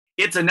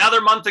It's another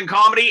month in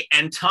comedy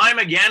and time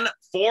again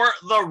for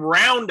the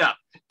Roundup.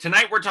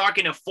 Tonight we're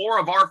talking to four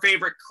of our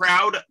favorite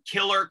crowd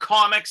killer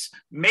comics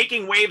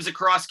making waves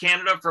across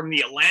Canada from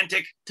the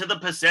Atlantic to the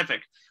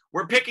Pacific.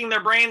 We're picking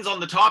their brains on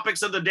the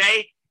topics of the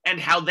day and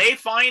how they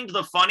find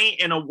the funny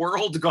in a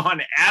world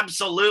gone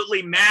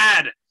absolutely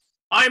mad.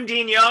 I'm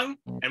Dean Young,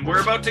 and we're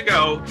about to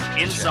go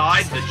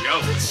inside the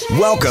jokes.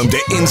 Welcome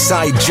to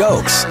Inside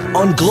Jokes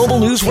on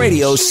Global News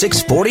Radio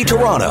 640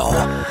 Toronto.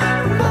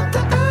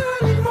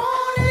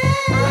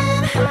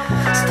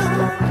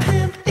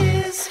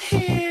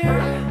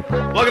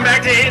 Welcome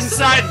back to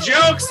Inside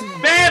Jokes,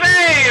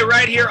 baby!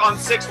 Right here on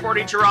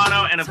 640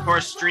 Toronto, and of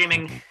course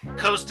streaming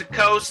coast to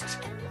coast,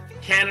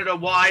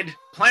 Canada-wide,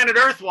 planet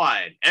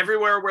Earth-wide,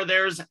 everywhere where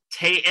there's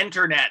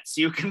internets.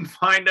 You can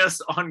find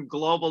us on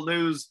Global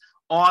News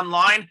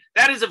Online.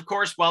 That is, of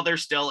course, while there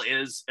still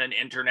is an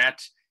internet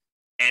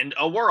and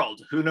a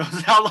world. Who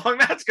knows how long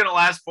that's going to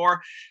last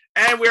for.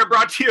 And we are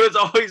brought to you, as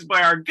always,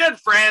 by our good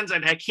friends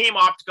at Hakeem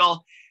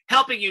Optical,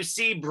 helping you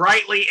see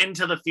brightly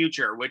into the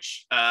future,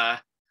 which...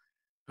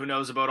 who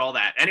knows about all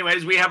that?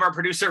 Anyways, we have our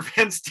producer,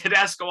 Vince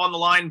Tedesco, on the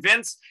line.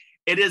 Vince,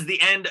 it is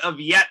the end of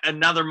yet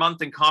another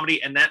month in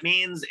comedy, and that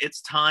means it's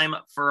time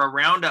for a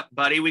roundup,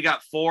 buddy. We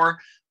got four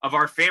of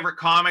our favorite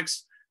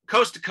comics,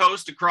 coast to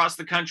coast, across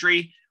the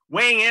country,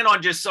 weighing in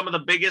on just some of the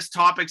biggest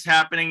topics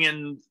happening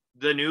in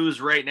the news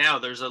right now.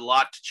 There's a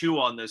lot to chew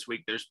on this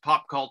week. There's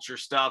pop culture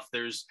stuff.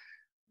 There's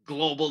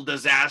global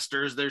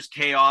disasters. There's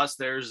chaos.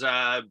 There's...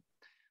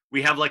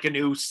 we have like a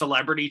new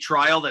celebrity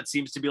trial that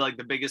seems to be like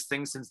the biggest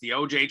thing since the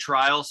OJ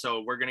trial.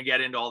 So we're going to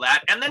get into all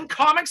that. And then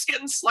comics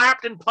getting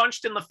slapped and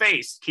punched in the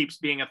face keeps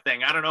being a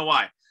thing. I don't know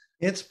why.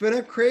 It's been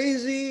a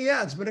crazy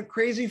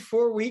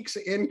 4 weeks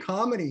in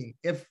comedy.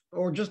 It's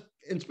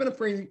been a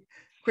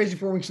crazy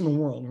 4 weeks in the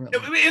world.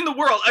 Really. In the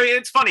world. I mean,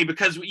 it's funny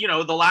because, you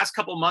know, the last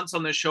couple months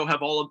on this show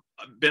have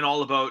been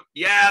all about,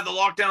 the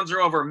lockdowns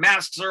are over,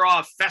 masks are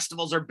off,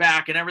 festivals are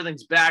back, and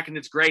everything's back, and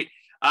it's great.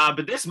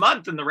 But this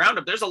month in the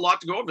Roundup, there's a lot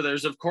to go over.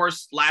 There's, of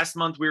course, last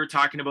month we were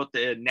talking about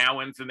the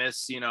now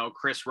infamous,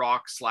 Chris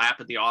Rock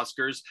slap at the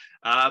Oscars.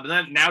 But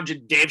then now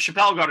Dave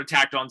Chappelle got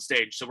attacked on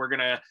stage. So we're going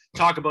to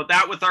talk about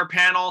that with our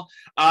panel.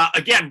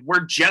 Again,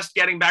 we're just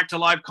getting back to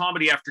live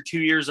comedy after 2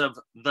 years of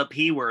the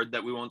P word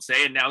that we won't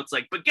say. And now it's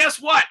like, but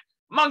guess what?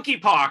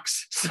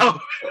 Monkeypox. So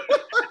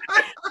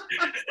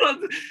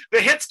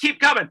the hits keep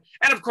coming.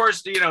 And of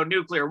course,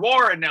 nuclear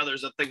war. And now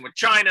there's a thing with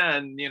China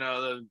and,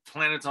 the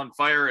planet's on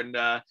fire.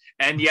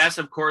 And yes,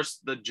 of course,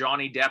 the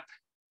Johnny Depp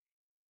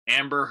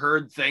Amber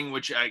Heard thing,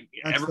 which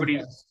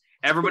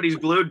everybody's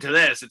glued to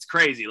this. It's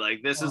crazy.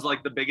 Like this is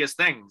like the biggest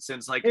thing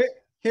since like.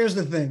 Here's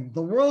the thing.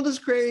 The world is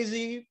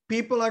crazy.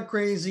 People are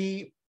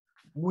crazy,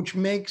 which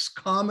makes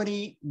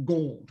comedy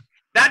gold.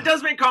 That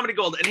does make comedy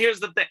gold. And here's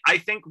the thing. I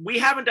think we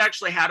haven't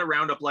actually had a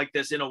roundup like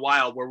this in a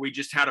while where we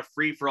just had a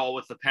free-for-all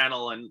with the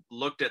panel and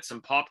looked at some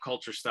pop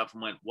culture stuff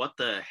and went, what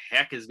the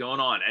heck is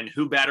going on? And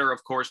who better,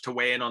 of course, to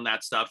weigh in on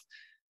that stuff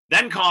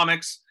than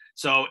comics.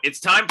 So it's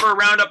time for a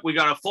roundup. We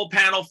got a full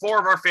panel, four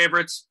of our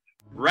favorites,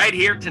 right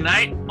here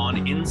tonight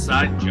on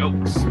Inside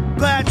Jokes.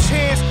 By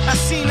chance, I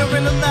seen her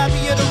in the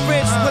lobby of the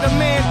Ritz with a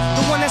man,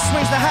 the one that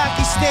swings the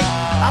hockey stick.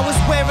 I was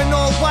wearing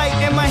all white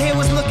and my hair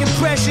was looking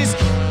precious.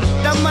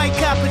 I might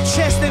cop a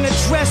chest and a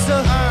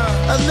dresser,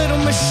 a little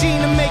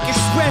machine to make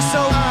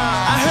espresso.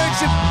 I heard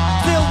you,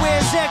 Bill,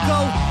 where's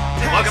Echo?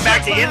 Welcome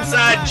back to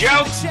Inside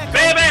Jokes,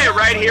 baby!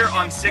 Right here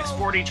on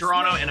 640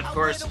 Toronto and, of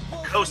course,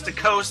 coast to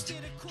coast,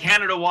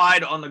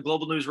 Canada-wide on the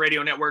Global News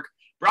Radio Network.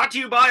 Brought to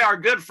you by our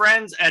good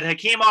friends at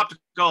Hakeem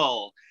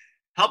Optical,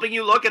 helping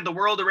you look at the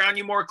world around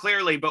you more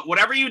clearly. But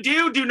whatever you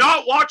do, do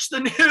not watch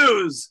the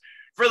news.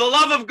 For the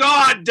love of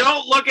God,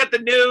 don't look at the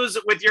news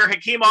with your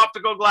Hakeem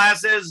Optical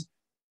glasses.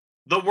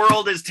 The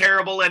world is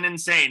terrible and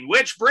insane,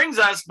 which brings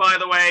us, by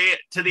the way,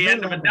 to the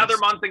end of another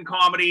month in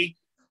comedy.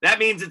 That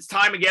means it's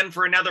time again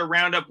for another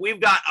roundup. We've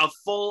got a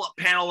full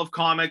panel of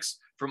comics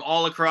from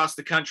all across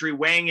the country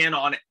weighing in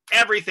on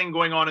everything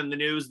going on in the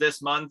news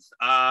this month.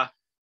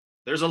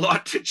 There's a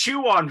lot to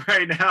chew on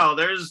right now.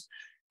 There's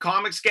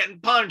comics getting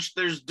punched.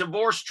 There's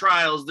divorce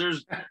trials.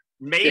 There's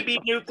maybe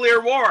nuclear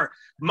war.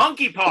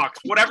 Monkeypox,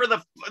 whatever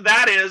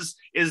that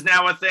is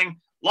now a thing.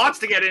 Lots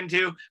to get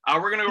into.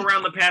 We're going to go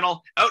around the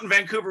panel. Out in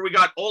Vancouver, we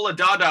got Ola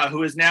Dada,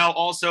 who is now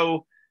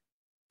also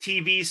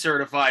TV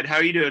certified. How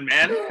are you doing,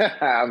 man?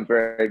 I'm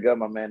very good,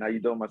 my man. How you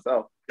doing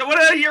myself? So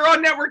you're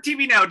on network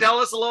TV now. Tell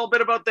us a little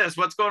bit about this.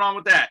 What's going on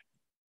with that?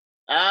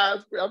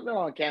 I've been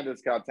on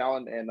Canada's Got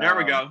Talent. And, there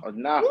we go.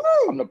 Now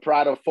I'm the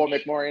pride of Fort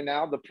McMurray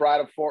now. The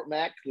pride of Fort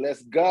Mac.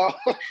 Let's go.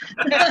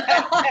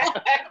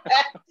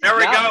 There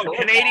we go.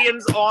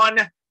 Canadians on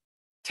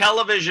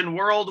television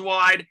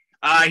worldwide.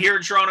 Here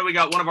in Toronto, we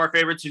got one of our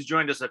favorites who's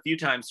joined us a few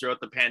times throughout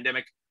the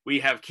pandemic. We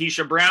have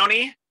Keisha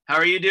Brownie. How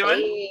are you doing?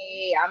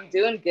 Hey, I'm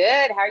doing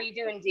good. How are you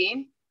doing,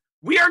 Dean?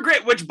 We are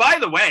great, which, by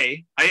the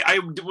way, I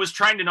was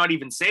trying to not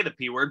even say the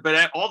P word,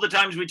 but all the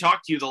times we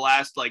talked to you the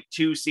last,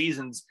 2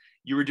 seasons,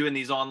 you were doing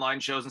these online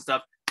shows and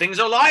stuff. Things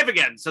are live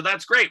again, so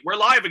that's great. We're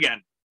live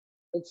again.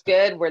 It's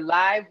good. We're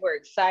live. We're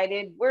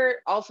excited. We're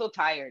also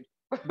tired.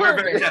 We're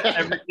very,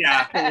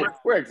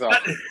 We're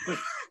exhausted.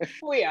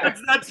 We are.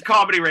 That's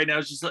comedy right now.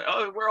 It's just like,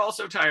 oh, we're all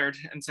so tired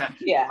and sad.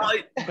 Yeah.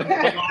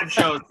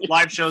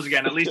 Live shows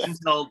again, at least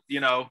until,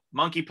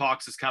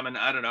 monkeypox is coming.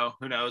 I don't know.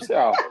 Who knows?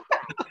 Yeah.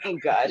 Oh,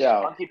 gosh.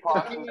 Yeah.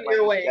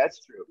 Monkeypox.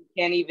 That's true.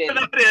 Can't even.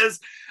 That is.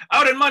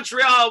 Out in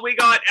Montreal, we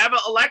got Eva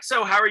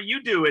Alexo. How are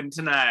you doing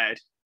tonight?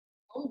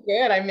 I'm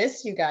good. I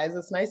miss you guys.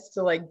 It's nice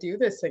to do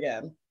this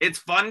again. It's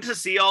fun to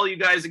see all you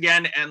guys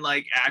again, and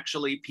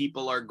actually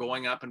people are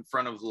going up in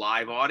front of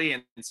live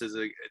audiences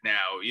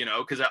now,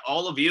 because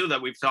all of you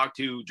that we've talked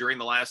to during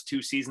the last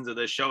 2 seasons of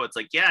this show, it's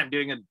I'm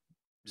doing a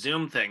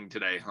Zoom thing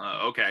today.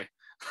 Okay.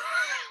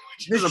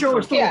 This show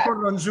is still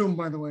recorded on Zoom,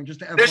 by the way.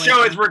 Just to this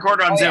show is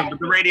recorded on Zoom, but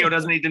the radio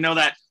doesn't need to know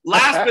that.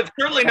 Last but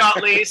certainly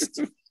not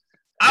least,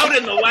 out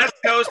in the West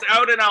Coast,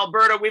 out in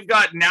Alberta, we've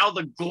got now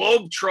the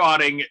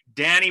globe-trotting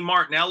Danny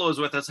Martinello is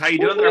with us. How you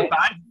doing there,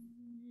 bud?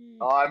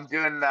 Oh, I'm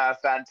doing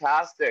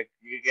fantastic.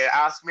 You can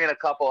ask me in a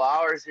couple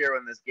hours here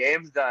when this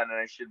game's done,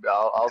 and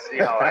I'll see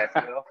how I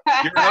feel.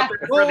 You're out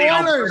there for the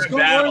Alberta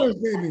battle. Oilers,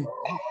 baby.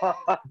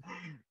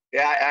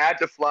 Yeah, I had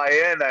to fly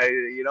in.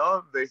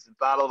 There's the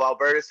Battle of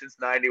Alberta since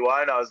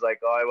 '91. I was like,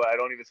 I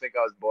don't even think I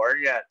was born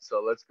yet. So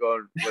let's go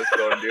and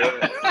do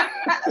it.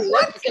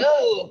 Let's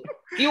go.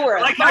 You were.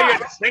 I like how you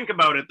think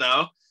about it,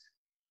 though.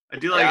 I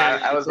do like. Yeah,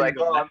 I was like,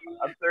 I'm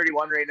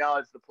 31 right now.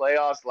 It's the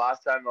playoffs.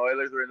 Last time the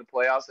Oilers were in the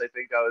playoffs, I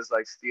think I was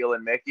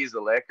stealing Mickey's,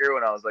 the liquor,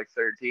 when I was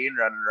 13,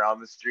 running around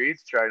the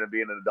streets trying to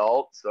be an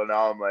adult. So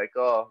now I'm like,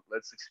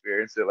 let's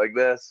experience it like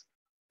this.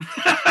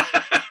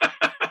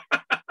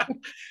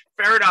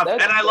 Fair enough.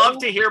 And I love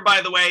to hear,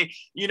 by the way,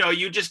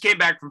 you just came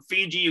back from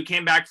Fiji, you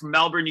came back from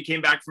Melbourne, you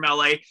came back from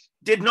LA.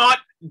 Did not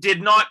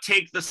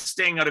take the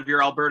sting out of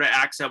your Alberta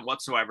accent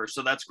whatsoever.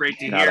 So that's great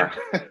to hear.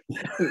 That's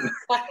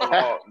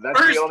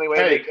the only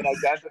way they can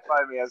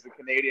identify me as the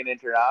Canadian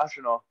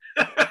international.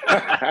 You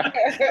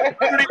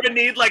don't even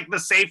need the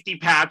safety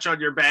patch on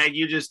your bag.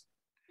 You just,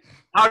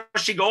 how's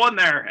she going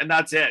there? And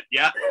that's it.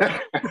 Yeah.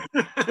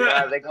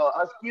 Yeah, they go,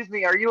 excuse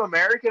me, are you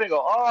American? I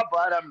go,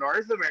 but I'm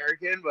North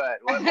American, but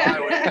what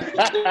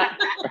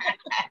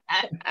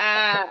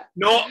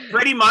no,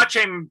 pretty much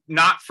I'm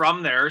not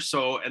from there.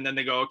 So, and then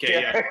they go,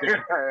 okay, yeah.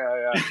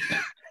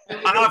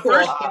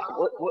 First,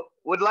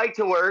 would like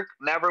to work,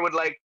 never would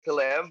like to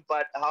live,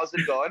 but how's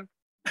it going?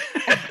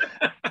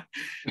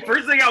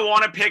 First thing I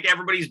want to pick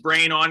everybody's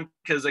brain on,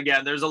 because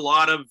again, there's a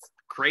lot of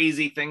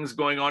crazy things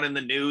going on in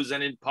the news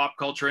and in pop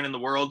culture and in the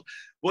world.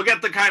 We'll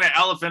get the kind of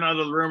elephant out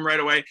of the room right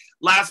away.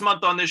 Last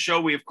month on this show,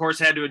 we of course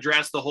had to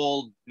address the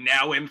whole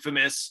now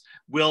infamous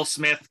Will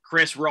Smith,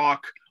 Chris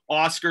Rock,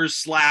 Oscars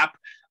slap.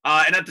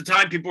 And at the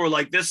time, people were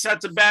like, this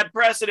sets a bad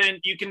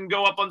precedent. You can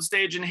go up on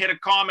stage and hit a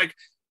comic.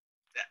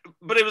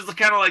 But it was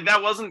kind of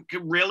that wasn't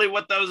really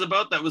what that was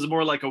about. That was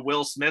more like a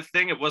Will Smith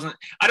thing. It wasn't.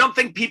 I don't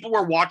think people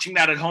were watching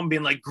that at home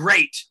being like,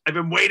 great, I've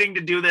been waiting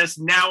to do this.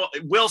 Now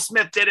Will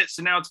Smith did it,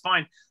 so now it's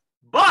fine.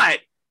 But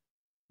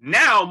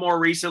now, more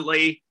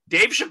recently,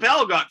 Dave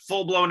Chappelle got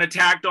full-blown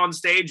attacked on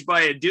stage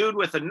by a dude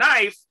with a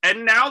knife,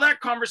 and now that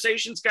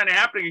conversation's kind of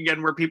happening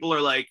again, where people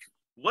are like,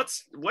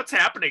 what's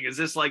happening? Is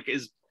this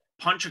is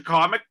punch a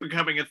comic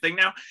becoming a thing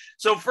now?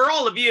 So for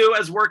all of you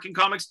as working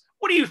comics,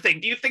 what do you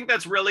think? Do you think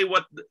that's really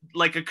what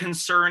a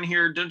concern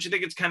here? Don't you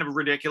think it's kind of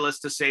ridiculous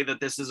to say that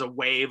this is a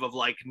wave of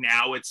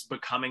now it's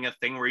becoming a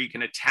thing where you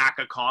can attack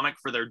a comic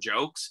for their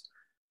jokes?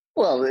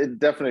 Well, it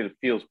definitely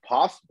feels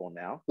possible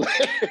now. You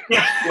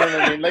know what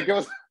I mean?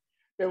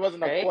 It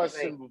wasn't a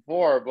question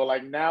before,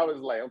 but now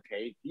it's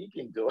okay, he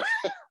can do it.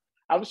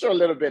 I'm sure a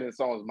little bit in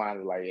someone's mind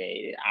is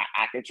hey,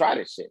 I can try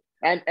this shit.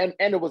 And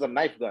it was a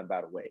knife gun, by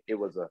the way. It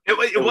was. That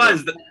was the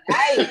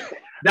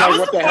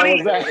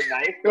funny. Was that?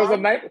 It was a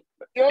knife.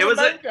 It was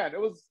a knife gun. It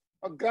was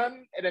a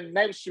gun and a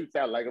knife shoots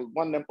out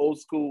one of them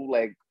old school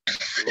rifle.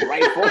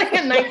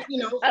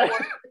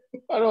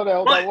 I don't know what the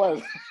hell that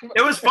was.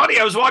 It was funny.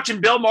 I was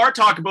watching Bill Maher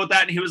talk about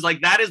that, and he was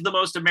like, that is the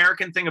most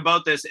American thing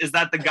about this, is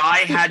that the guy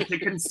had to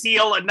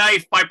conceal a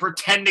knife by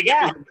pretending it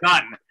was a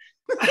gun.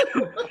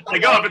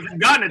 If it's a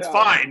gun, it's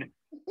fine.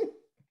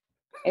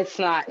 It's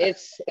not. It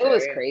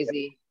was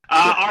crazy.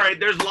 All right,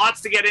 there's lots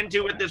to get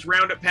into with this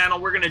Roundup panel.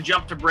 We're going to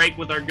jump to break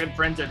with our good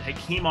friends at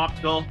Hakeem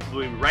Optical.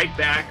 We'll be right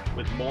back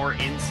with more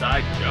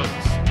Inside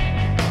Jokes.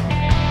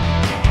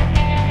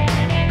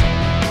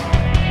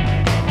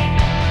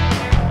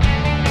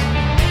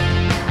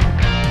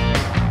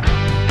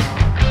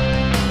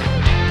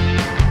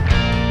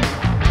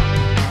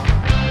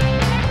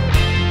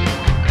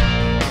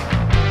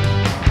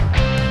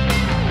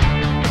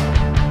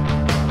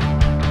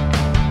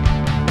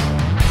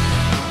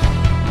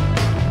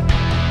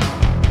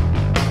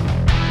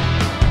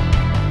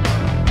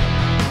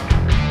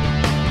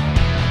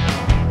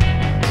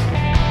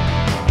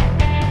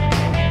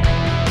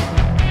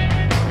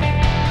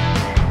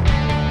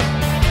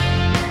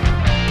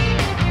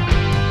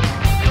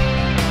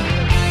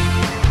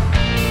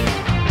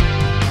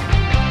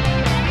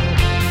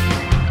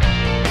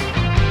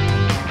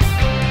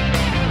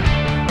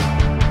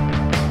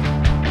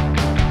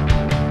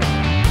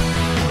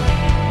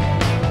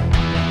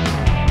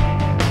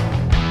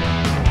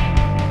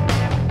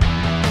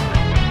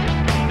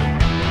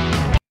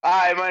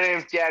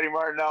 name's Caddy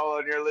Martinello,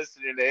 and you're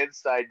listening to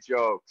Inside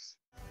Jokes,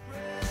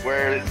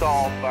 where it's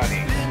all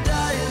funny.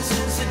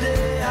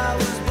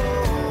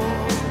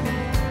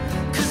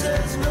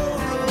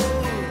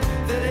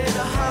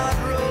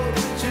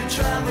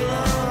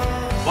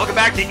 Welcome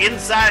back to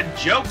Inside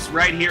Jokes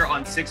right here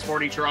on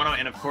 640 Toronto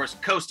and, of course,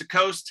 coast to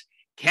coast,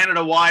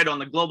 Canada-wide on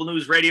the Global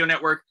News Radio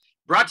Network.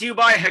 Brought to you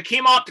by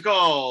Hakeem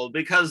Optical,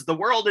 because the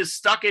world is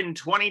stuck in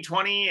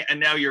 2020 and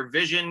now your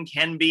vision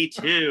can be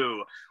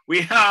too.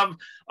 We have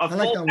a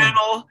full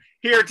panel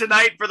here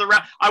tonight for the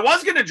round. I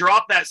was going to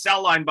drop that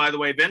cell line, by the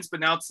way, Vince, but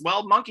now it's,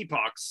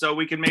 monkeypox, so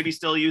we can maybe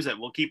still use it.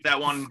 We'll keep that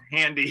one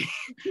handy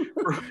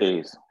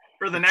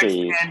for the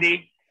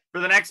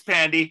next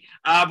pandy.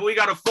 But we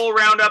got a full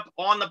roundup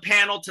on the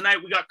panel tonight.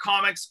 We got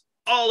comics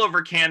all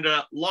over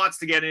Canada, lots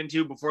to get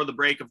into. Before the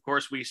break, of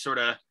course, we sort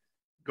of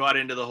got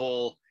into the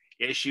whole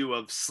issue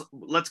of,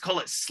 let's call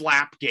it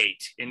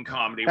Slapgate in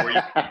comedy,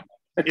 where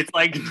it's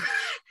like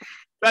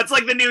that's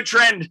like the new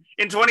trend.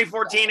 In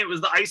 2014 it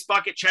was the ice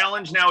bucket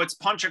challenge. Now it's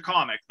punch a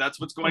comic. That's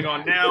what's going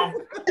on now.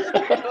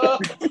 I'm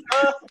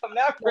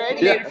not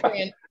ready.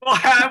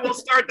 We'll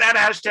start that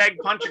hashtag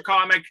punch a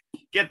comic,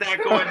 get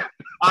that going.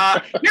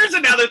 Here's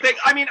another thing.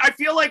 I mean, I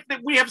feel like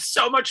that we have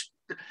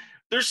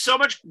there's so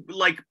much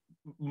like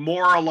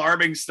more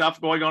alarming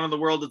stuff going on in the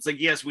world. It's like,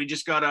 yes, we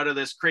just got out of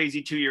this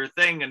crazy 2-year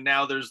thing, and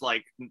now there's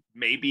like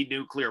maybe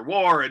nuclear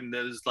war, and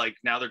there's like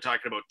now they're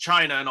talking about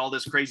China and all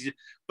this crazy.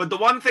 But the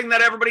one thing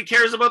that everybody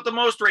cares about the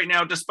most right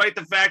now, despite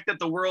the fact that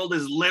the world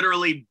is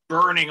literally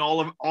burning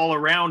all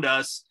around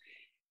us,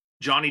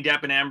 Johnny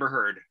Depp and Amber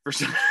Heard.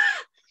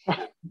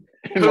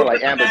 More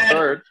like Amber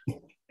Heard.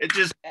 It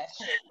just,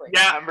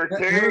 yeah. Amber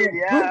Heard,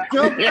 yeah.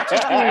 Here's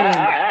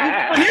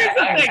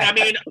the thing. I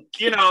mean,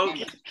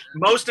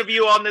 most of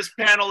you on this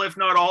panel, if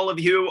not all of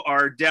you,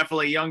 are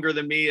definitely younger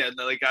than me. And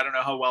like, I don't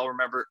know how well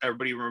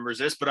everybody remembers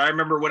this, but I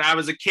remember when I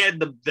was a kid,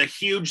 the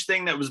huge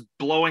thing that was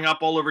blowing up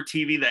all over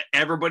TV that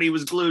everybody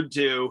was glued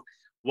to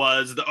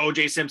was the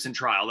O.J. Simpson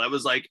trial. That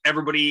was like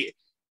everybody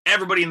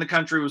in the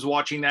country was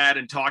watching that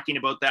and talking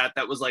about that.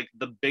 That was like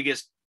the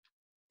biggest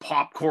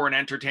popcorn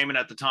entertainment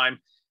at the time.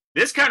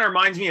 This kind of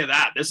reminds me of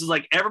that. This is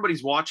like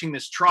everybody's watching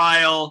this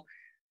trial.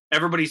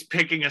 Everybody's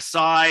picking a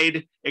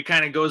side. It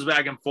kind of goes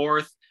back and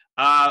forth.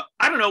 I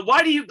don't know.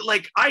 Why do you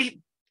like? I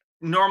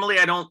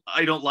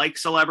don't like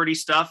celebrity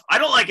stuff. I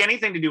don't like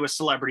anything to do with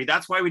celebrity.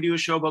 That's why we do a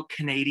show about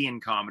Canadian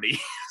comedy.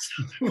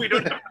 We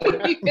don't know.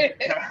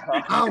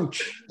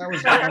 Ouch. That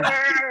was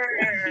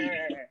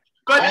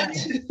but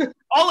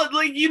all of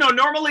like,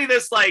 normally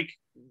this like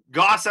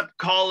gossip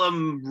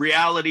column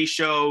reality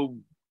show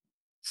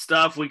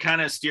stuff, we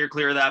kind of steer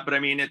clear of that. But I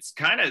mean, it's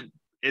kind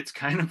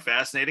of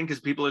fascinating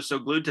because people are so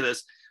glued to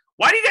this.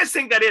 Why do you guys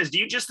think that is? Do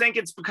you just think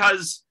it's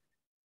because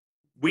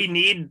we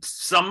need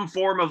some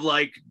form of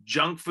like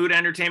junk food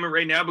entertainment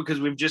right now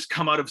because we've just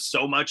come out of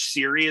so much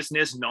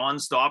seriousness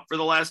nonstop for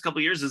the last couple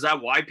of years? Is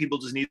that why people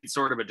just need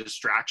sort of a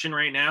distraction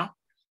right now?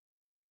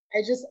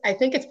 I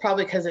think it's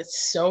probably because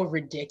it's so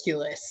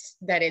ridiculous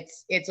that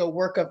it's a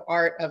work of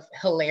art of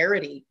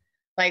hilarity.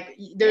 Like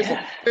there's no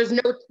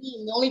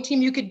team. The only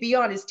team you could be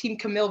on is Team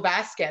Camille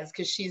Vasquez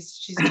because she's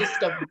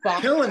just a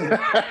bomb. Killing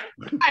her.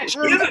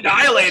 She's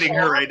annihilating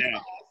her right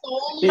now.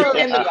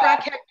 And the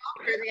crackhead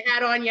doctor they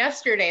had on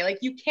yesterday. Like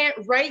you can't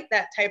write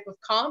that type of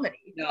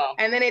comedy. No.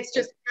 And then it's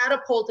just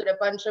catapulted a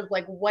bunch of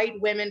like white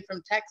women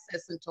from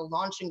Texas into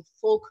launching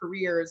full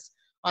careers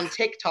on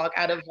TikTok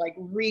out of like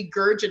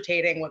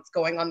regurgitating what's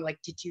going on. Like,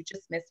 did you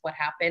just miss what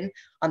happened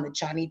on the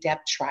Johnny Depp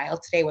trial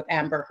today with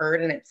Amber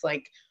Heard? And it's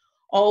like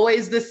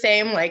always the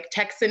same like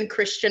Texan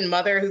Christian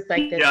mother who's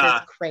like, this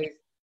is crazy.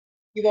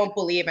 You won't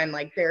believe. And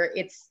like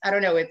I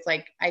don't know. It's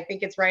like, I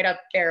think it's right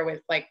up there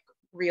with like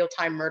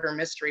real-time murder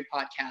mystery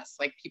podcasts.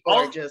 Like people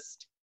are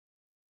just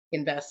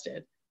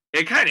invested.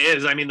 It kind of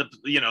is. I mean,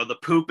 the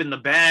poop in the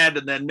bed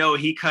and then no,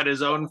 he cut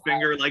his own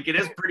finger. Like it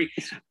is pretty.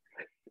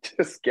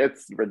 Just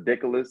gets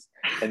ridiculous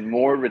and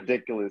more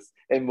ridiculous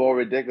and more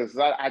ridiculous.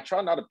 I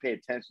try not to pay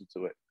attention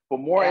to it,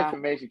 but more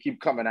information keep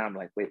coming out. I'm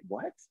like, wait,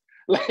 what?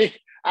 Like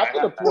after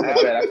the poop in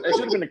the bed, it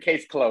should have been a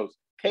case closed.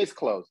 Case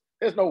closed.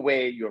 There's no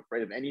way you're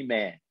afraid of any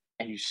man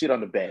and you shit on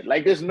the bed.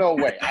 Like there's no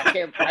way.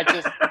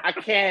 I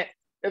can't.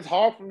 It's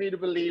hard for me to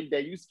believe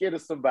that you scared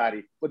of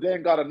somebody, but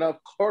then got enough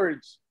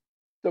courage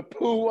to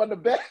poo on the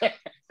bed.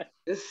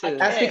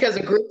 That's because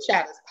a group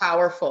chat is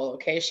powerful,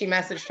 okay? She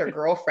messaged her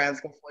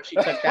girlfriends before she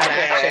took that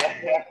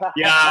action.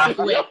 Yeah.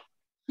 Do it.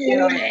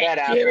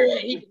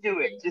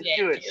 Just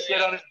do it.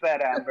 Shit on his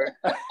bed, Amber.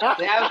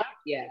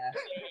 Yeah.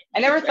 I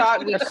never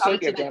thought we'd come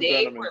to the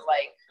day where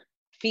like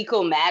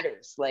fecal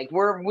matters. Like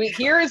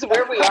here is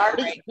where we are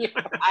right now.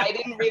 I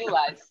didn't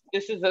realize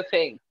this is a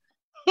thing.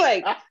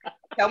 Like,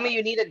 tell me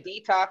you need a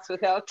detox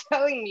without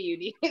telling me you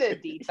need a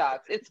detox.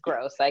 It's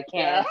gross. I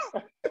can't.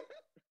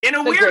 In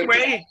a weird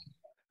way,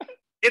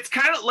 it's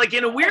kind of like,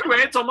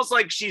 it's almost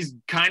like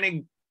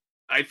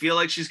I feel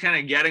like she's kind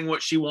of getting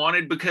what she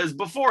wanted, because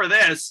before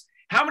this,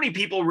 how many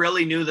people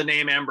really knew the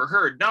name Amber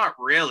Heard? Not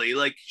really.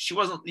 Like she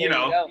wasn't, she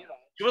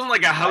wasn't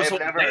like a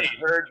household name. I've never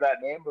heard that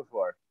name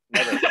before.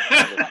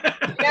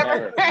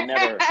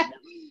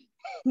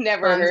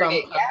 Never heard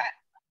it. Yeah.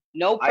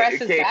 No press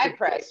is bad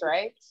press,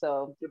 right?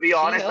 So to be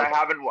honest, I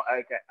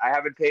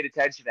haven't paid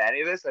attention to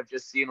any of this. I've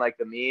just seen like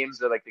the memes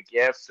or like the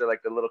gifs or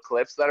like the little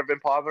clips that have been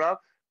popping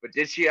up. But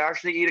did she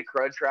actually eat a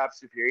Crunchwrap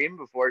Supreme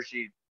before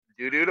she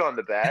doo-dooed on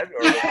the bed,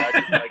 or was that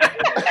just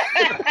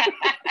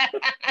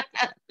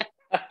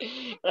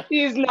like?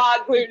 She's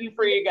not gluten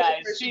free,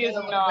 guys. She is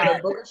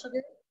not.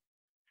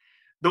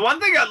 The one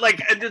thing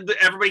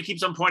everybody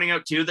keeps on pointing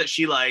out too, that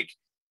she like,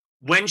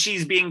 when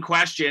she's being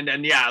questioned,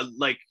 and yeah,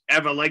 like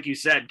Eva, like you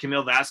said,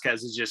 Camille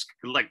Vasquez is just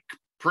like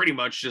pretty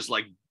much just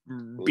like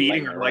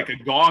beating her like a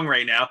gong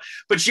right now.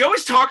 But she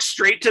always talks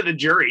straight to the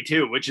jury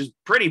too, which is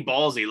pretty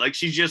ballsy. Like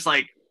she's just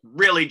like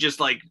really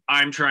just like,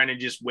 I'm trying to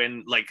just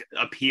win, like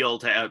appeal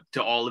to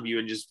all of you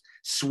and just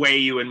sway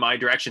you in my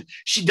direction.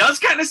 She does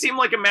kind of seem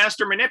like a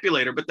master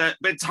manipulator, but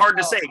it's hard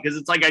to say because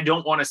it's like I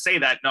don't want to say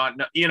that.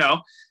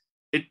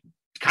 It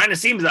kind of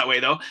seems that way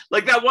though.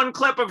 Like that one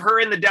clip of her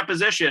in the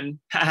deposition,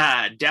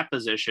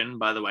 deposition,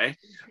 by the way.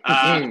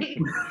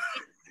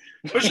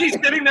 But she's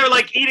sitting there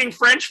like eating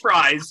French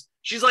fries.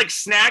 She's like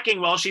snacking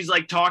while she's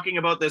like talking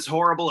about this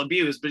horrible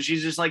abuse, but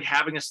she's just like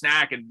having a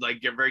snack and like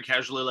get very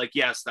casually like,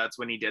 yes, that's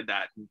when he did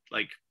that. And,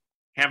 like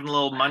having a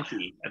little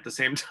munchie at the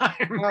same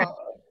time.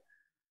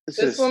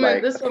 This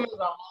woman's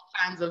on all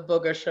kinds of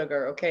booger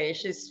sugar. Okay,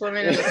 she's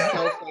swimming in the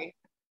snowflake.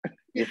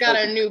 She's got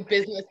a new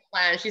business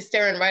plan. She's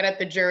staring right at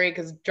the jury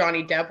because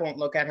Johnny Depp won't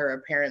look at her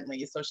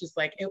apparently. So she's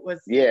like, I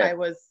was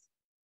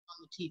on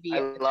the TV. I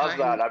love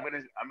that.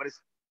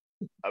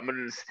 I'm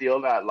gonna steal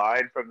that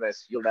line from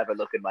this. You'll never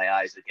look in my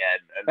eyes again.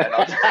 And then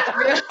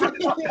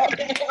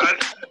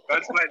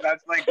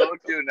that's my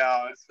go-to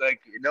now. It's like,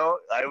 you're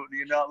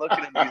not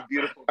looking at these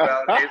beautiful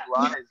brown hazel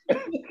eyes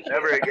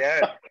never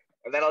again.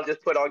 And then I'll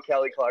just put on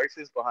Kelly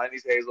Clarkson's Behind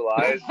These Hazel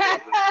Eyes.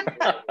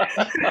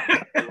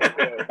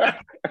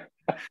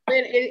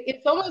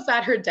 It's almost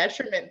at her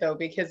detriment though,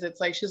 because it's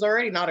like she's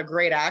already not a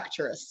great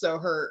actress. So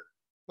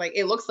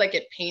it looks like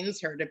it pains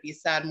her to be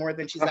sad more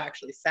than she's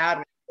actually sad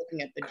when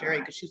looking at the jury,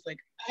 because she's like,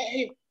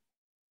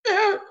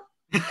 I'm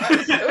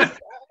so sad.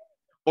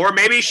 Or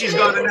maybe she's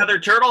got another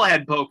turtle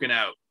head poking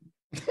out.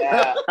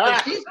 Yeah.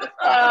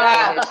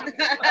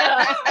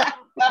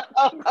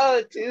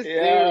 Too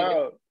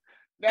soon.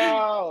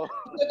 No.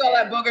 Look all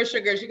that booger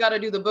sugar. She got to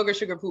do the booger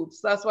sugar poops.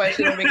 That's why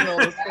she don't make no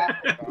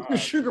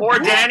mistakes. Or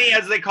Danny,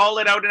 as they call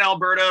it out in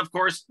Alberta, of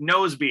course,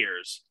 nose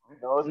beers.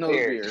 Nose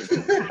beers.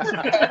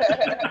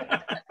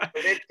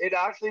 It'd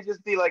actually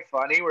just be like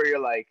funny where you're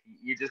like,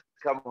 you just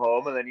come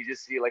home and then you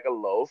just see like a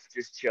loaf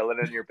just chilling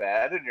in your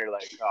bed and you're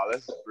like, oh,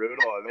 this is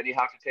brutal. And then you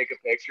have to take a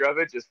picture of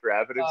it just for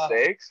evidence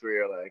sakes, where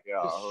you're like,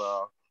 oh,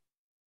 hello.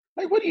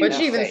 Like, what do you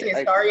she even say?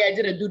 Like, sorry, I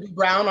did a doo-doo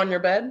brown on your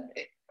bed?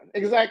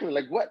 Exactly.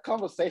 Like, what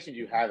conversation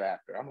you have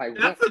after? I'm like,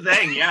 that's the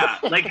thing. Yeah.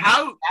 Like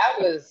how that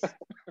was,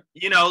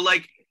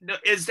 like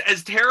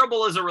as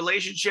terrible as a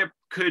relationship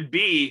could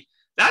be,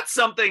 that's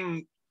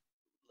something.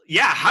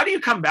 Yeah. How do you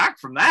come back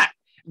from that?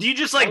 Do you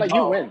just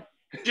you win?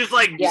 Just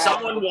like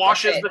someone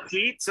washes the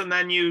sheets and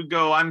then you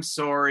go, I'm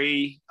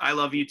sorry, I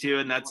love you too,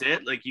 and that's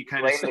it. Like you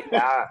kind of like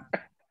that.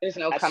 There's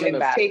no coming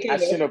back. I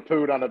shouldn't have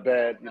pooed on the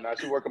bed. I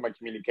should work on my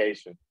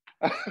communication.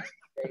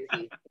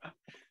 Crazy.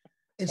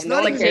 It's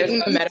not like taking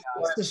the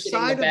metaphor, the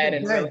side of the bed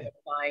and really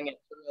applying it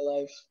to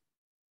real life.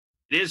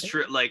 It is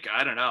true. Like,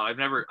 I don't know. I've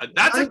never.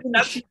 That's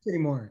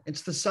anymore.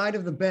 It's the side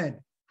of the bed.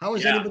 How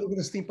is anybody going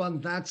to sleep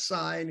on that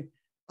side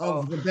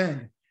of the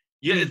bed?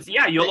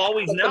 Yeah, you'll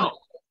always know.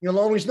 You'll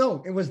always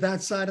know it was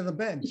that side of the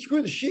bed.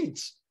 Screw the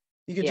sheets.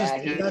 You could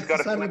that's the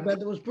side of the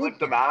bed that was pooped. Flip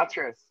the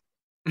mattress.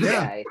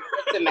 Yeah.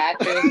 The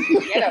mattress.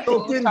 Get a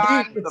futon.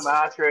 The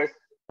mattress.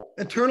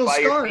 Eternal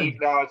scar. It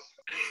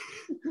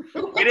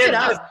is.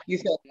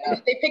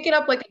 They pick it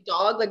up like a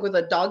dog, like with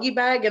a doggy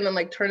bag, and then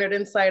like turn it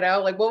inside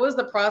out. Like, what was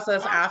the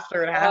process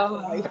after it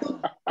happened? Like,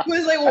 it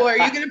was like, well, are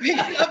you gonna pick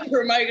it up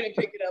or am I gonna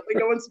pick it up? Like,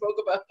 no one spoke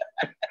about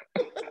that.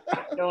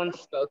 No one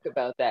spoke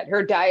about that.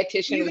 Her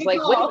dietitian was like,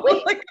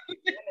 wait.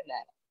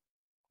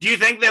 Do you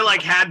think they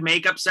like had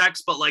makeup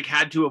sex, but like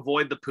had to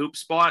avoid the poop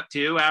spot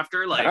too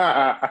after? Like,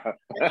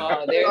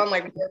 they're on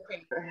like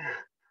working.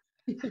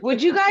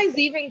 Would you guys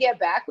even get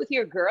back with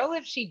your girl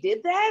if she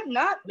did that?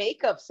 Not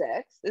makeup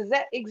sex. Is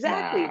that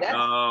exactly that?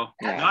 No,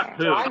 not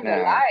poop.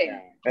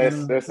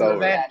 It's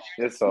over.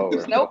 It's over.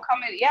 There's no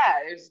coming. Yeah,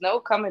 there's no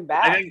coming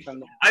back from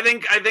that. I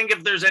think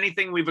if there's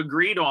anything we've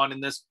agreed on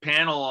in this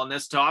panel on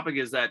this topic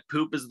is that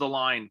poop is the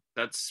line.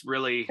 That's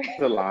really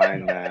the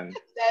line, man.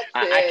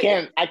 I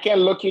can't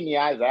look you in the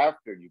eyes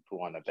after you poo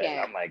on the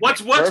bed. I'm like,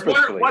 what's worse, by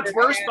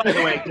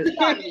the way?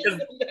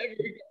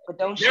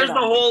 There's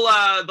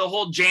the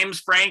whole James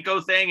Franco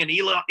thing, and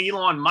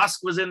Elon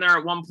Musk was in there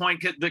at one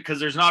point because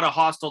there's not a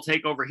hostile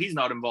takeover he's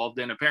not involved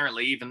in,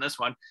 apparently, even this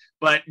one.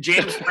 But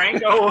James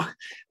Franco,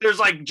 there's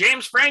like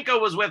James Franco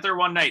was with her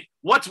one night.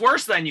 What's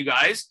worse then, you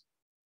guys?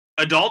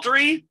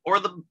 Adultery or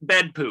the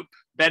bed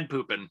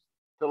pooping?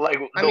 The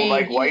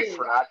white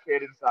frat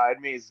kid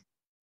inside me is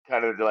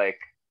kind of like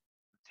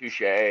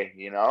touche,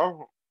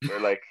 Or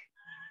like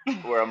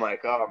where I'm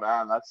like, oh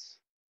man, that's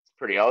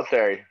pretty out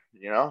there,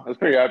 you know? It's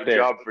pretty out Good there.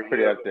 job for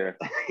pretty you. out there.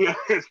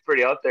 It's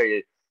pretty out there.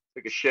 You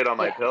took a shit on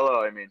my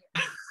pillow. I mean,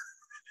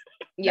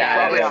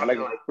 Yeah.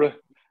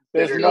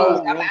 There's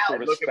no room for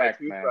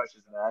respect, man.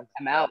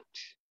 I'm out.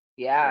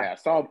 Yeah.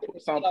 Someone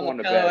put on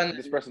the bed.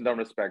 This person don't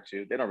respect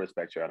you. They don't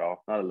respect you at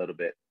all. Not a little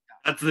bit.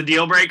 That's the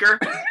deal breaker.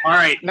 All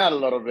right. Not a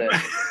little bit.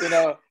 You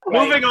know.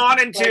 Moving on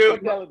into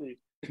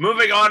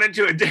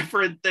a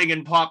different thing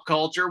in pop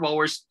culture. While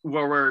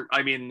we're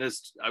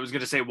I was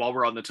going to say while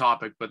we're on the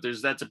topic, but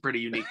that's a pretty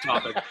unique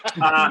topic.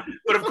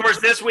 But of course,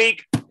 this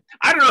week,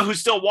 I don't know who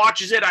still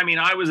watches it. I mean,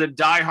 I was a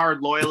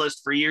diehard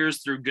loyalist for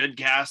years through good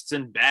casts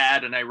and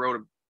bad, and I wrote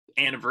an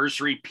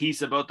anniversary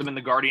piece about them in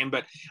The Guardian.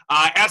 But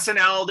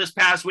SNL this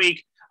past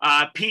week,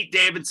 Pete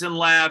Davidson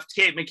left,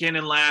 Kate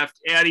McKinnon left,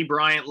 Eddie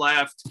Bryant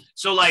left.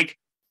 So, like,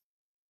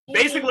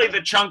 basically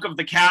the chunk of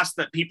the cast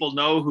that people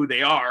know who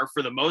they are,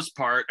 for the most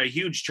part, a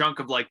huge chunk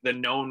of, like, the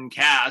known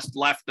cast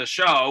left the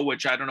show,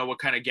 which I don't know what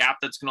kind of gap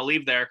that's going to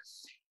leave there.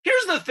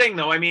 Here's the thing,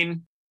 though. I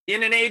mean,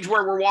 in an age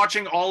where we're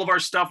watching all of our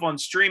stuff on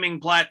streaming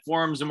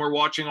platforms and we're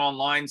watching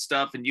online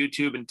stuff and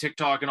YouTube and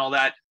TikTok and all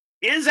that,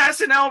 is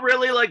SNL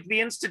really like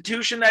the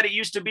institution that it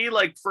used to be?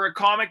 Like, for a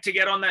comic to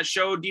get on that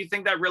show, do you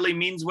think that really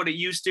means what it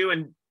used to?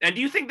 And do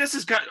you think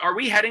are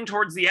we heading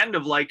towards the end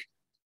of, like,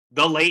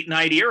 the late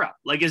night era?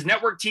 Like, is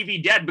network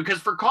TV dead? Because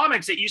for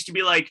comics, it used to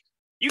be like,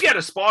 you get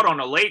a spot on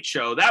a late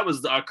show, that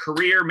was a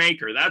career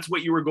maker. That's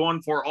what you were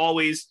going for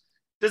always.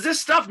 Does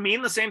this stuff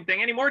mean the same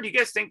thing anymore? Do you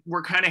guys think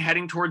we're kind of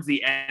heading towards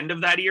the end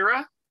of that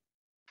era?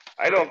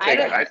 I don't think.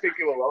 I think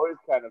it will always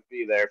kind of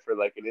be there for,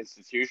 like, an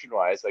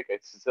institution-wise. Like, I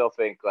still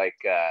think, like,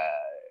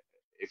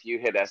 if you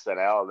hit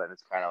SNL, then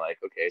it's kind of like,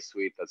 okay,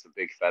 sweet, that's a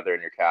big feather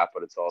in your cap.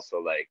 But it's also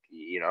like,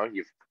 you know,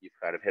 you've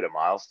kind of hit a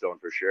milestone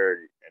for sure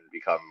and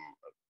become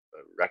a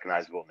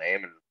recognizable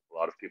name in a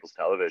lot of people's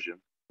television.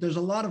 There's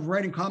a lot of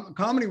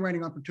comedy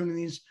writing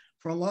opportunities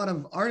for a lot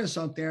of artists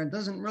out there. It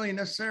doesn't really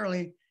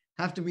necessarily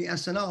have to be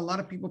SNL. A lot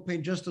of people pay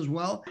just as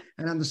well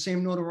and have the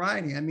same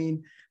notoriety. I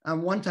mean,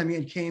 one time you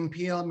had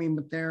KMPL,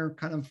 but they're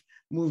kind of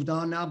moved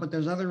on now, but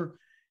there's other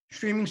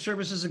streaming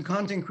services and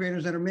content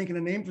creators that are making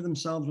a name for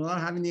themselves without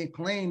having the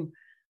acclaim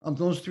of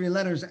those three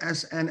letters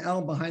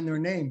SNL behind their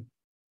name.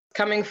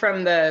 Coming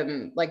from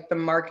the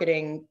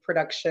marketing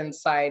production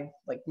side,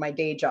 like my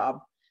day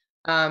job,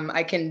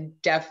 I can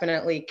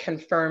definitely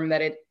confirm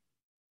that it,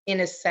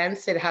 in a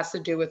sense, it has to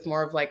do with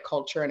more of like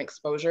culture and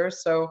exposure.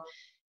 So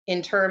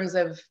in terms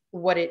of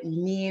what it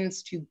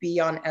means to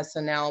be on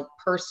SNL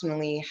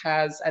personally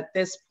has, at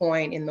this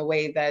point, in the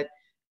way that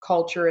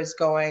culture is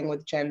going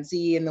with Gen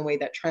Z and the way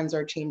that trends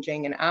are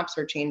changing and apps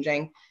are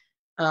changing,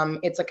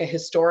 it's like a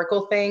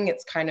historical thing.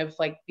 It's kind of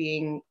like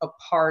being a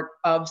part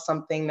of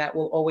something that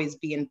will always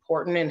be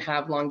important and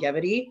have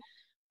longevity.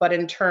 But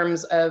in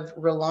terms of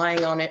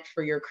relying on it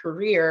for your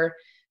career,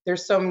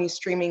 there's so many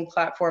streaming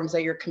platforms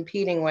that you're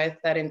competing with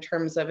that in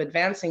terms of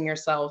advancing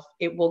yourself,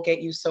 it will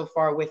get you so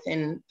far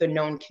within the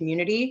known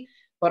community.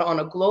 But on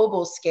a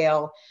global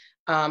scale,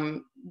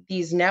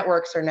 these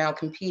networks are now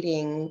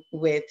competing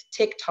with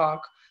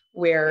TikTok,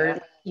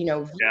 where,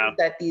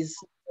 that these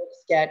folks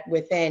get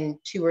within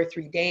 2 or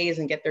 3 days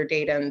and get their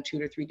data in 2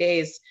 to 3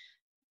 days.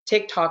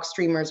 TikTok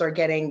streamers are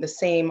getting the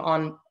same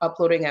on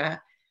uploading a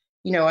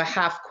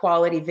half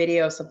quality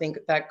video, something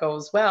that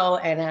goes well,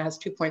 and it has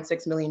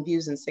 2.6 million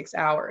views in 6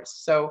 hours.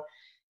 So,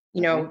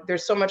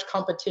 there's so much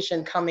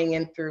competition coming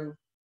in through,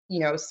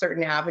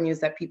 certain avenues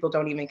that people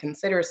don't even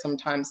consider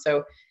sometimes.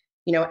 So,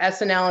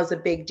 SNL is a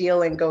big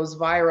deal and goes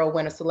viral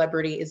when a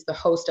celebrity is the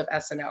host of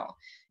SNL.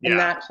 And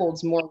that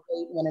holds more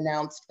weight when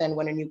announced than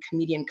when a new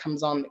comedian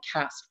comes on the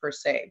cast per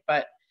se.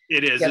 But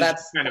it is. Yeah,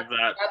 that's kind of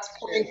that. That's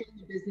coming from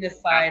the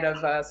business side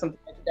of something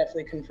I can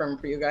definitely confirm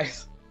for you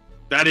guys.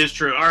 That is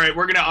true. All right,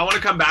 I want to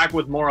come back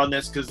with more on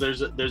this because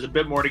there's a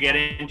bit more to get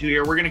into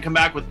here. We're going to come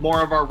back with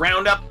more of our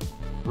roundup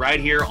right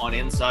here on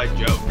Inside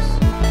Jokes.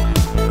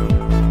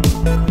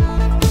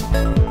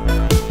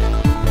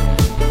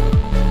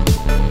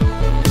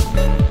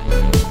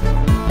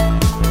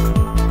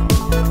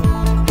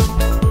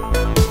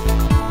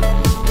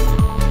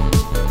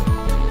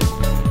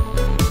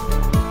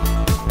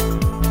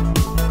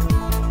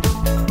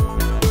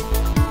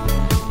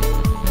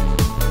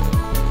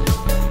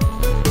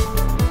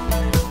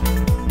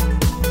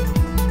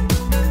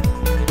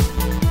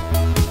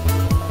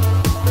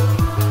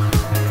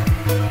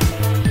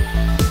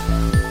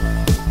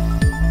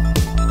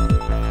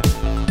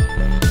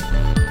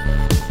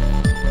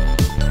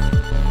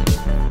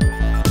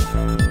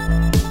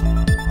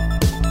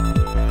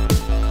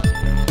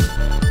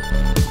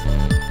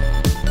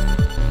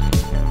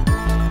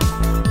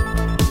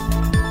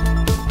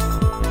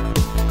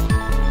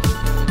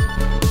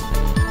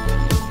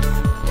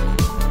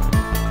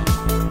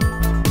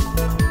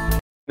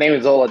 My name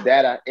is Ola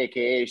Data,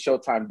 aka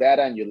Showtime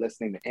Data, and you're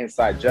listening to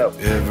Inside Joke.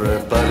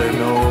 Everybody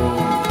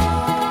knows.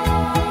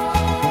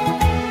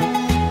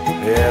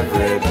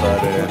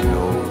 Everybody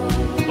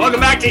knows.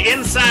 Welcome back to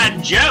Inside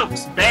Inside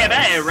Jokes,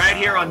 baby, right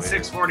here on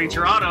 640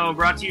 Toronto,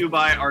 brought to you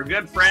by our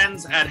good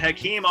friends at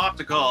Hakeem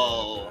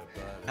Optical,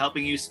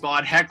 helping you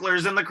spot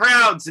hecklers in the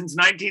crowd since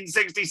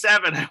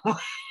 1967.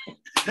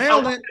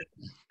 Nailed it.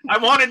 I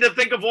wanted to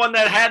think of one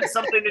that had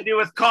something to do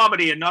with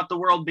comedy and not the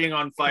world being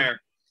on fire.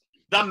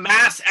 The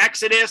mass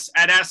exodus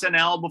at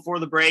SNL before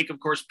the break. Of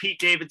course, Pete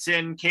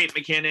Davidson, Kate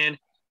McKinnon,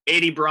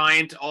 Aidy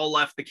Bryant all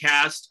left the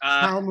cast.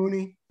 Kyle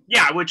Mooney.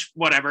 Yeah, which,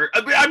 whatever.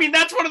 I mean,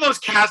 that's one of those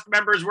cast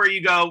members where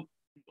you go,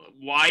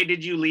 why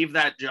did you leave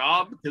that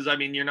job? Because, I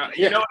mean, you're not,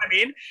 you know what I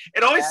mean?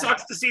 It always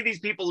sucks to see these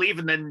people leave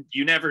and then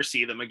you never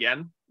see them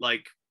again.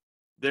 Like,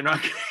 they're not,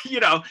 you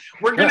know,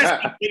 we're going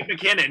to see Kate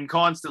McKinnon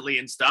constantly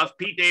and stuff.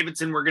 Pete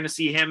Davidson, we're going to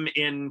see him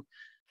in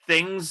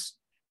things,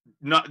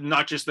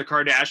 not just the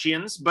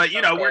Kardashians, but,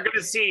 you know, we're going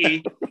to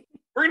see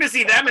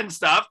them and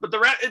stuff. But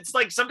it's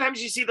like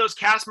sometimes you see those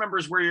cast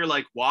members where you're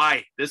like,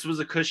 why? This was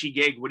a cushy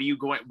gig. What are you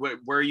going,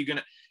 where are you going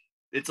to?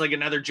 It's like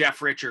another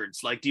Jeff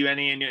Richards. Like, do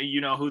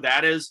you know who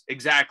that is?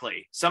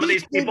 Exactly. Some of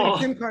these people.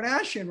 Kim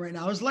Kardashian right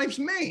now. His life's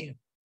made.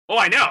 Oh,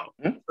 I know.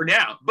 For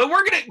now,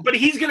 but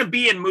he's gonna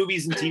be in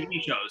movies and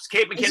TV shows.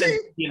 Kate McKinnon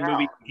in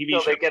movies and TV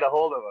shows. They get a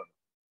hold of him,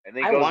 and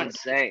they go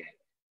insane.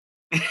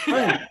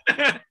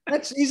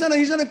 He's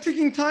on a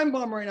ticking time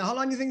bomb right now. How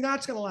long do you think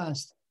that's gonna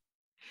last?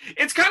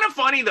 It's kind of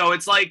funny though.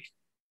 It's like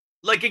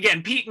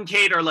again, Pete and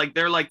Kate are like,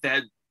 they're like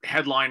the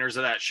headliners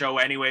of that show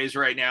anyways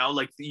right now.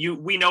 Like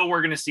we know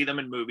we're going to see them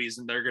in movies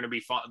and they're going to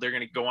be fun. They're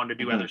going to go on to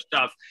do other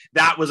stuff.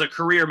 That was a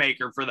career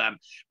maker for them.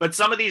 But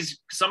some of these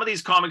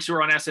comics who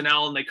are on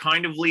SNL and they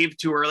kind of leave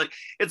too early.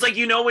 It's like,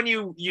 you know, when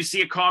you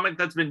see a comic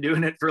that's been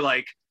doing it for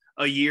like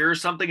a year or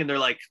something and they're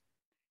like,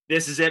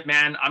 this is it,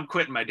 man, I'm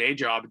quitting my day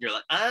job. And you're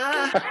like,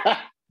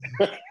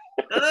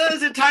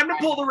 is it time to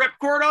pull the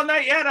ripcord on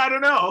that yet? I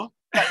don't know.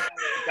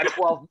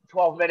 Got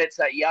 12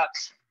 minutes at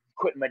Yucks.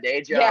 Quitting my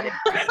day job.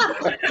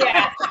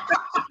 Yeah.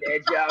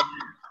 Day job.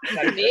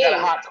 Got a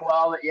hot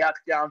 12 at Yuck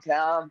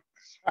downtown.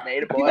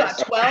 Made a boy. You got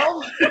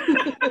 12? A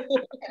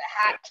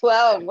hot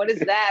 12. What is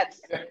that?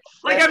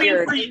 Like, I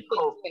mean, can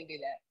do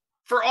that.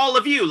 For all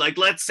of you, like,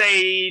 let's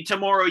say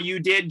tomorrow you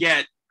did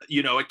get,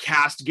 you know, a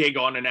cast gig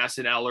on an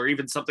SNL or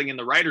even something in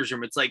the writer's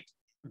room. It's like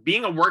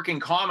being a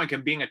working comic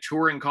and being a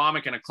touring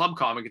comic and a club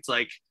comic. It's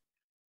like,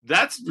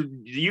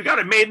 you got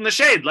it made in the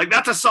shade. Like,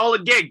 that's a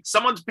solid gig.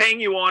 Someone's paying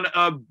you on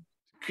a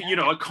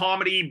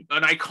comedy,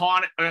 an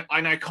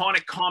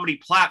iconic comedy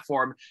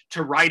platform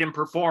to write and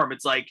perform.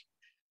 It's like,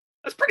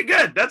 that's pretty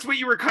good. That's what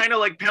you were kind of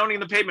like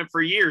pounding the pavement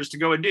for years to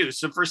go and do.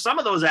 So for some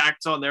of those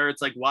acts on there,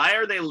 it's like, why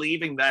are they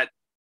leaving that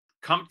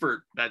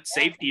comfort, that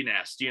safety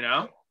nest, you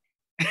know?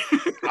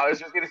 I was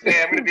just going to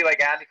say, I'm going to be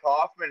like Andy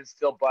Kaufman and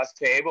still bust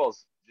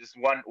tables. Just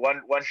one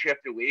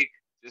shift a week.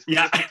 Just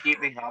to keep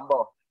me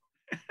humble.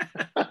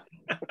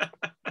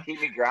 Keep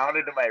me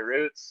grounded to my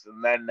roots.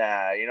 And then,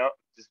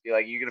 just be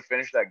like, you gonna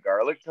finish that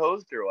garlic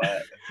toast or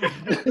what?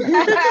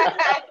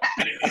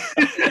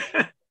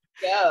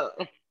 Go.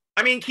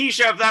 I mean,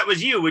 Keisha, if that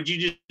was you, would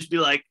you just be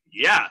like,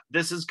 yeah,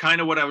 this is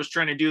kind of what I was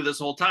trying to do this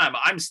whole time.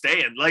 I'm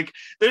staying. Like,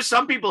 there's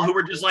some people who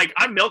were just like,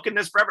 I'm milking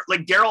this forever.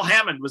 Like Daryl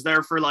Hammond was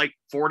there for like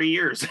 40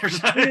 years or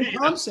something.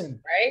 Thompson,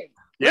 right?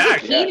 Yeah.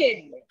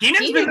 Keenan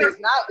is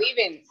not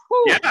leaving.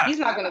 Whew, yeah. He's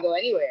not gonna go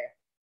anywhere.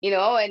 You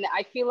know, and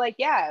I feel like,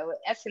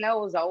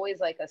 SNL was always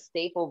like a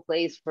staple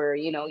place for,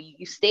 you know,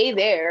 you stay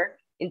there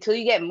until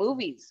you get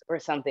movies or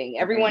something.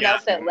 Everyone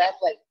else that left,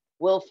 like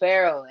Will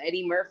Ferrell,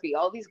 Eddie Murphy,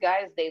 all these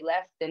guys, they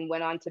left and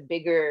went on to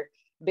bigger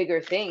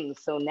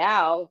things. So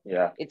now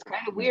it's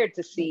kind of weird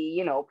to see,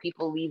 you know,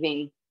 people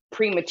leaving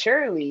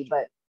prematurely.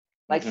 But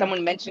like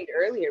someone mentioned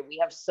earlier, we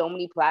have so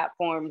many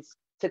platforms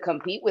to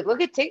compete with.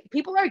 Look at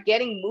people are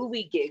getting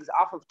movie gigs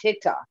off of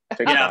TikTok.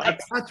 Yeah,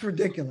 that's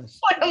ridiculous.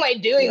 What am I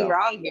doing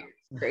wrong here?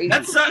 Crazy.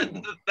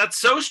 That's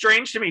so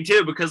strange to me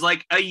too, because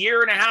like a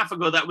year and a half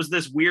ago, that was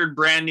this weird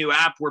brand new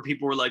app where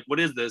people were like, what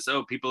is this?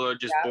 Oh, people are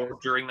just bored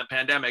during the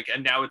pandemic.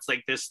 And now it's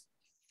like this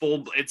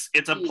it's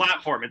a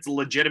platform. It's a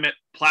legitimate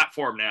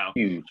platform now.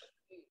 Huge.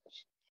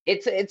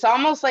 It's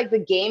almost like the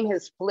game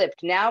has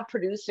flipped. Now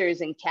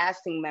producers and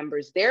casting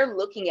members, they're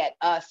looking at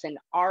us and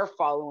our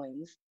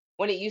followings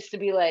when it used to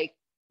be like,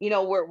 you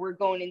know, we're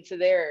going into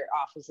their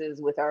offices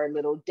with our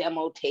little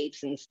demo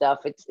tapes and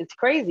stuff. It's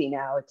crazy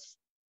now. It's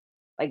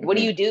like, what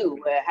do you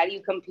do? How do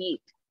you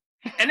compete?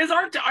 And is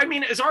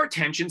our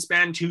attention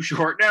span too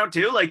short now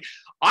too? Like,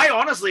 I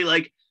honestly,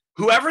 like,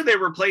 whoever they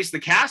replace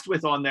the cast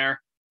with on there,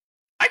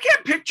 I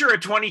can't picture a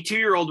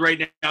 22-year-old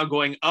right now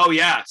going, oh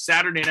yeah,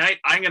 Saturday night,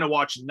 I'm going to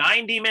watch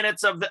 90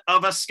 minutes of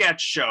a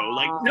sketch show.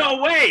 Like,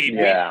 no way.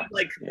 Yeah. Maybe,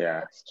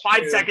 like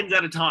 5 seconds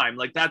at a time.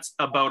 Like, that's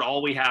about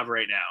all we have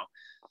right now.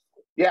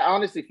 Yeah, I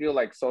honestly feel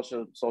like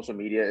social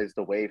media is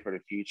the way for the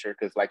future.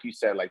 Cause like you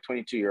said, like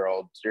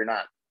 22-year-olds, you're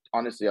not,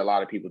 honestly, a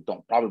lot of people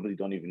probably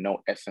don't even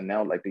know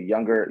SNL. Like the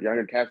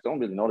younger cast don't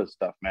really know this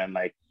stuff, man.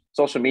 Like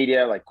social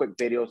media, like quick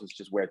videos is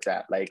just where it's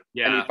at. Like,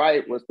 I mean, if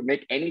I was to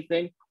make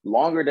anything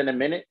longer than a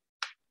minute,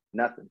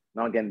 nothing,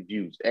 not getting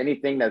views.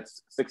 Anything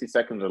that's 60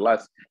 seconds or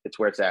less, it's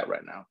where it's at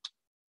right now.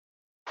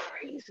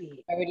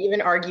 crazy. I would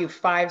even argue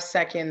 5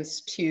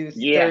 seconds to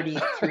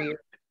 33.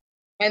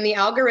 And the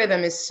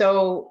algorithm is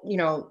so,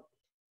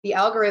 the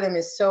algorithm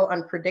is so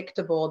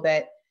unpredictable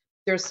that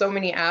there's so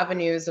many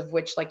avenues of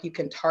which like you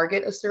can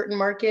target a certain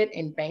market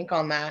and bank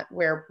on that,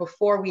 where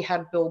before we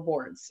had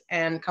billboards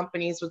and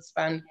companies would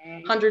spend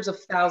hundreds of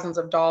thousands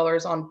of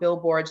dollars on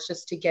billboards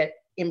just to get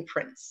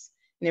imprints.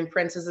 And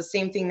imprints is the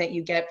same thing that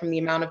you get from the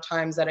amount of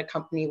times that a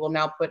company will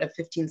now put a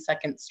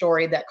 15-second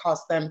story that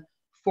costs them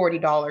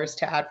 $40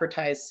 to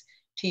advertise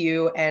to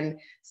you and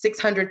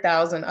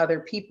 600,000 other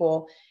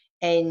people.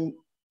 And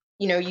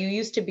you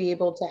used to be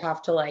able to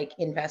have to like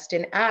invest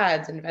in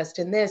ads, invest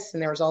in this,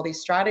 and there was all these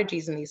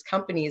strategies in these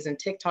companies, and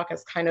TikTok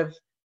has kind of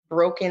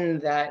broken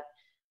that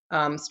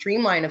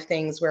streamline of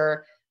things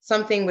where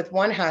something with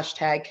one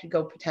hashtag could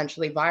go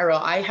potentially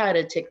viral. I had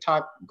a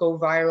TikTok go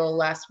viral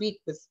last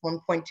week with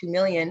 1.2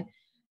 million,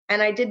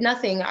 and I did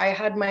nothing. I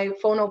had my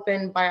phone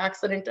open by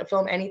accident to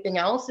film anything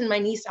else, and my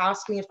niece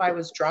asked me if I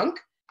was drunk,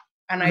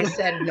 and I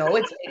said, no,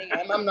 it's 8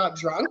 a.m., I'm not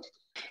drunk.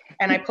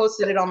 And I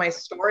posted it on my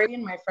story,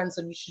 and my friend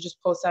said, you should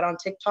just post that on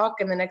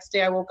TikTok. And the next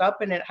day I woke up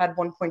and it had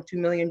 1.2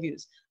 million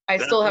views. I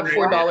still have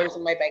 $4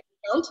 in my bank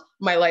account.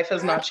 My life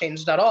has not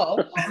changed at all.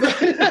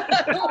 It's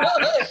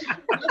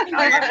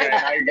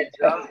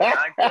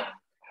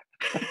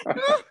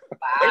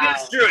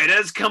true. It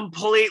has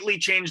completely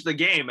changed the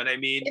game. And I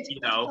mean, it's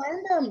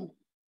random.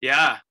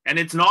 Yeah. And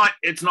it's not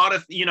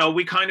a,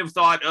 we kind of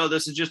thought, oh,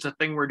 this is just a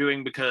thing we're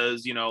doing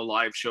because,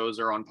 live shows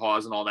are on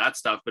pause and all that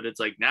stuff. But it's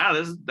like,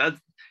 that's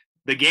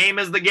the game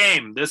is the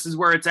game. This is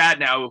where it's at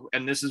now,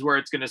 and this is where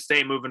it's going to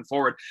stay moving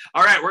forward.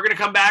 All right, we're going to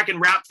come back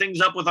and wrap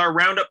things up with our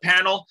Roundup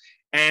panel.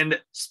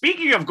 And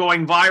speaking of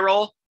going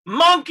viral,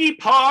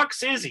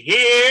 monkeypox is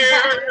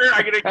here.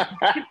 I'm going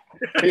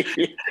to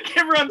give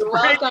everyone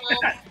welcome.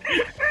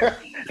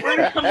 We're going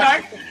to come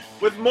back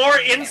with more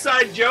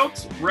inside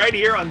jokes right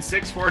here on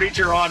 640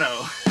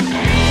 Toronto.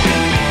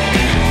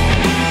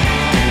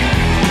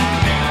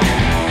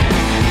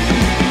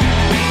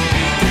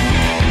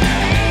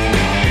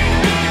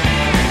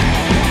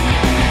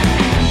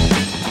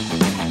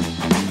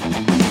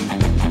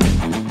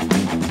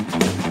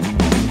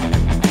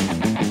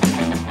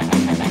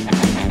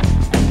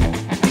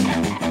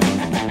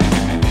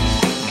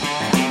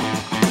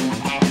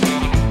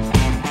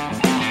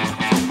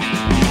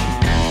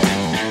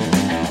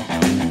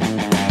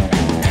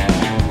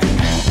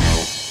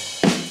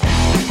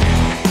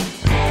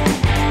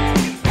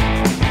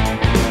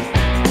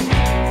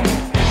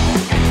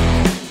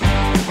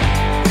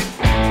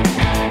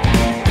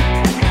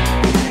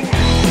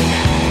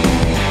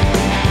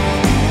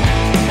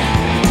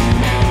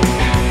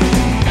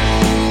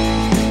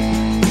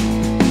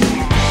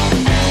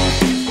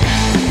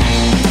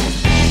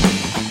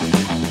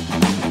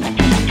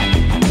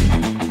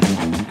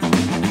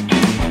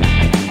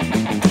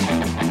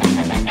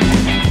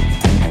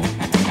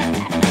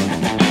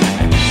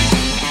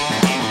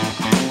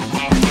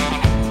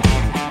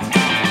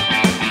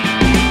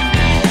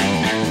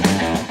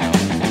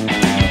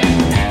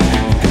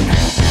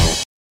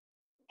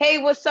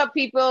 What's up,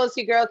 people? It's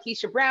your girl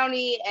Keisha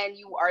Brownie, and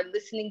you are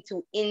listening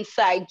to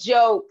Inside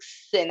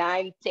Jokes, and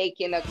I'm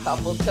taking a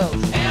couple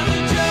toasts. And the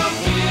joke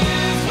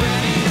is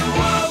when you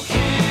woke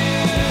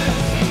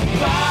his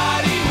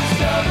body was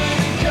covered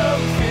in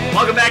coke.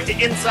 Welcome back to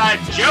Inside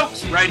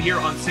Jokes right here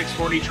on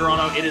 640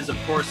 Toronto. It is, of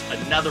course,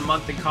 another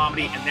month in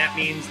comedy, and that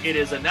means it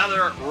is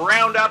another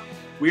roundup.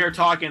 We are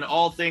talking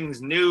all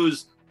things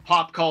news,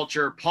 pop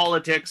culture,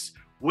 politics,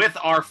 with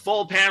our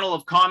full panel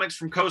of comics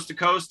from coast to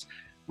coast.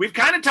 We've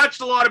kind of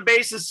touched a lot of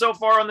bases so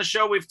far on the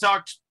show. We've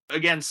talked,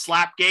 again,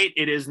 Slapgate.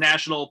 It is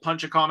National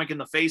Punch a Comic in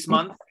the Face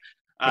Month.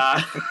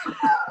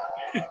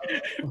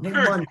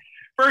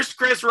 First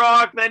Chris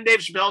Rock, then Dave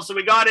Chappelle. So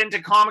we got into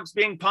comics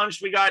being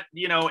punched. We got,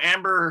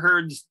 Amber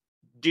Heard's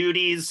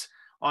duties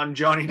on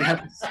Johnny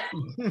Depp's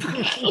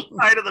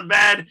side of the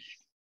bed.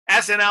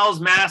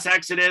 SNL's mass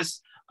exodus.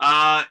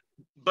 But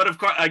of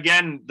course,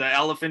 again, the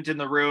elephant in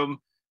the room.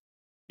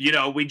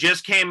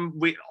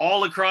 We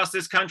all across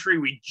this country,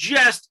 we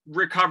just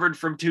recovered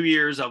from 2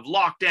 years of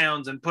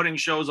lockdowns and putting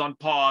shows on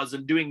pause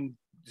and doing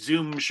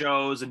Zoom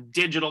shows and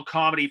digital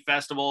comedy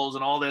festivals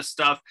and all this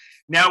stuff.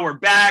 Now we're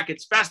back.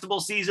 It's festival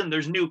season.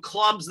 There's new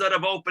clubs that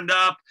have opened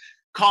up.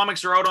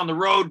 Comics are out on the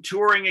road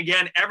touring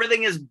again.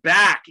 Everything is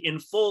back in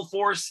full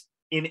force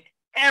in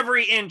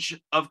every inch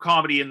of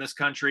comedy in this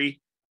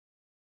country.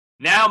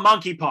 Now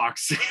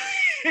monkeypox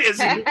is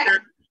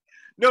here.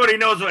 Nobody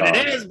knows what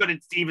it is, but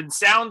it even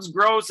sounds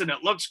gross and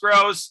it looks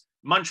gross.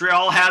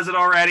 Montreal has it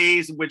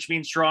already, which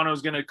means Toronto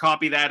is going to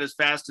copy that as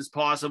fast as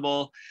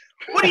possible.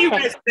 What do you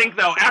guys think,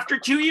 though? After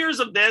 2 years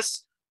of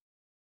this,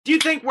 do you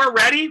think we're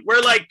ready? We're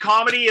like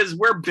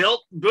we're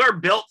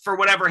built for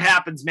whatever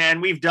happens,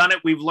 man. We've done it.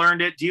 We've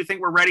learned it. Do you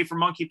think we're ready for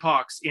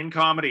monkeypox in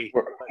comedy?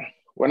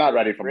 We're not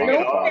ready for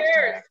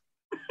monkeypox.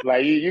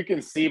 Like you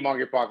can see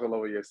monkeypox all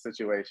over your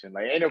situation.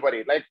 Like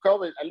anybody, like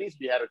COVID, at least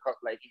we had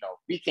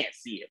we can't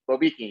see it, but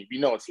we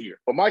know it's here.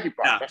 But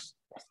monkeypox, that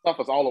stuff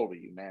is all over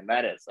you, man.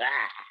 That is,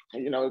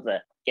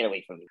 it's get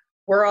away from me.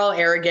 we're all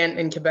arrogant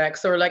in Quebec,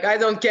 so we're like, I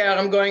don't care,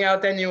 I'm going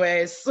out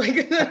anyways.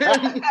 Like,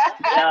 monkeypox.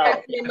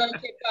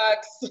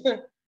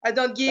 I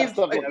don't give.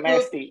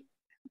 Nasty.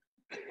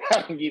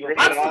 I'm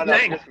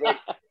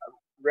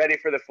ready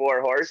for the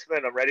 4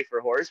 horsemen. I'm ready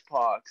for horse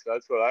pox.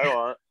 That's what I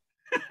want.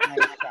 My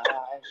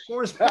gosh.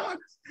 Horse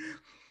pox.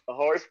 A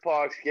horse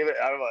pox. Give it.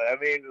 I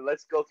mean,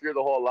 let's go through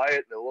the whole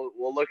line.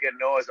 We'll look at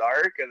Noah's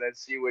Ark and then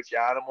see which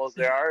animals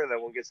there are, and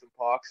then we'll get some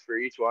pox for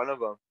each one of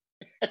them.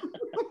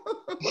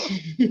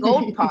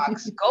 Goat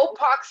pox. Goat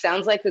pox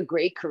sounds like a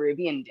great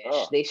Caribbean dish.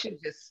 Oh. They should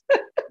just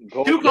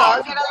Two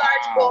y'all get a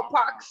large goat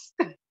pox.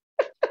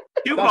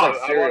 Two Like pox.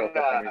 cereal I for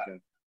want, some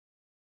reason.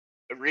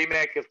 A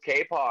remake of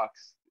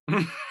K-pox.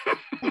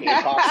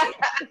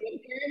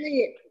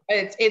 Apparently,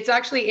 it's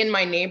actually in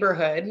my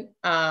neighborhood.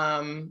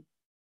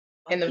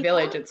 In the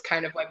village, it's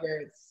kind of like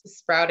where it's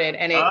sprouted,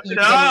 and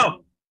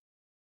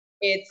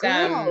it's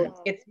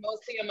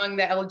mostly among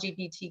the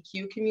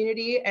LGBTQ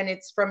community, and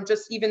it's from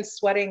just even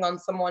sweating on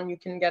someone, you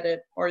can get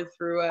it, or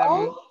through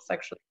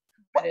sexually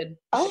transmitted.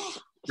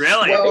 Oh,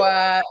 Really?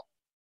 So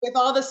with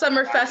all the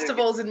summer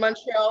festivals in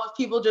Montreal, of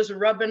people just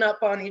rubbing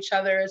up on each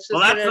other, it's just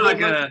Well, that's not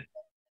gonna.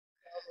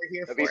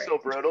 That'd be so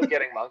brutal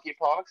getting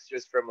monkeypox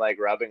just from like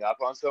rubbing up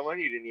on someone.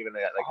 You didn't even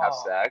like have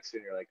sex,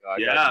 and you're like, oh, I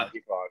got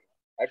monkeypox.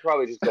 I'd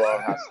probably just go out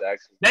and have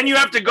sex. Then you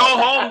have to go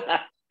home.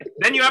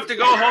 Then you have to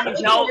go home and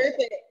tell.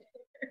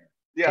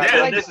 Yeah,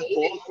 like this is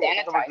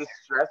bullshit. Someone just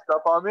stressed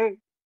up on me.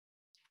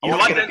 You I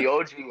want get it the- the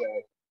OG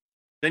way.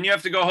 Then you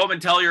have to go home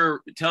and tell your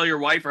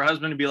wife or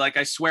husband and be like,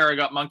 I swear I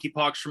got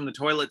monkeypox from the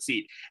toilet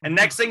seat. And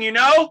next thing you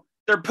know,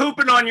 they're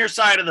pooping on your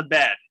side of the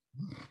bed.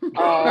 See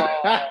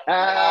how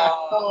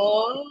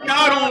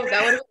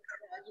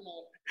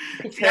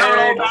it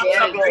all wraps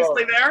up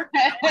nicely there?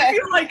 I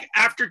feel like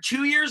after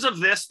 2 years of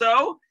this,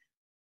 though,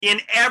 in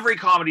every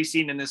comedy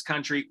scene in this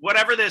country,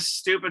 whatever this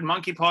stupid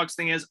monkeypox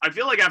thing is, I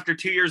feel like after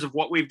 2 years of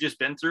what we've just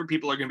been through,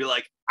 people are going to be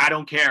like, I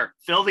don't care.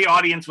 Fill the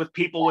audience with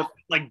people with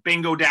like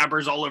bingo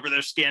dabbers all over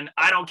their skin.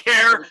 I don't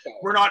care.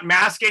 We're not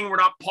masking. We're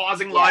not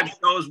pausing live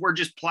shows. We're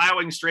just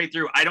plowing straight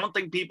through. I don't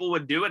think people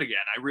would do it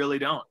again. I really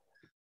don't.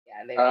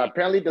 Yeah,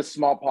 apparently the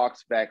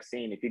smallpox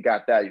vaccine, if you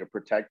got that, you're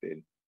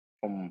protected,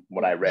 from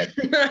what I read.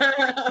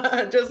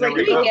 Just like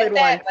Did we get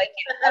that like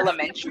in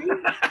elementary?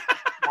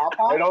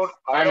 I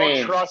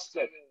don't trust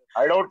it.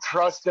 I don't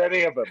trust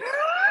any of them.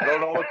 I don't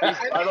know what these.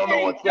 I don't know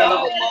what's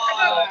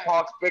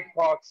smallpox, big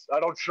pox. I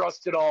don't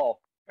trust it all.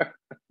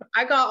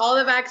 I got all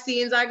the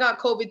vaccines. I got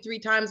COVID 3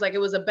 times. Like it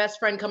was a best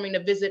friend coming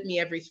to visit me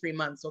every 3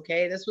 months.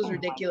 Okay, this was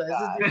ridiculous.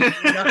 This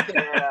is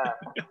nothing.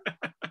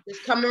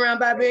 Just coming around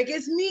by like,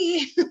 it's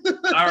me.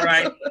 All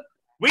right.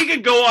 We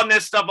could go on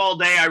this stuff all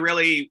day. I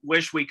really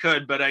wish we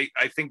could, but I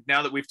think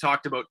now that we've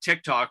talked about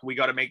TikTok, we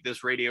got to make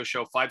this radio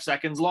show 5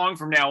 seconds long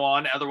from now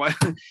on. Otherwise,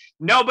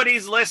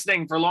 nobody's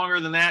listening for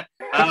longer than that.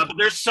 But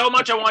there's so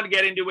much I want to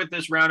get into with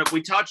this roundup.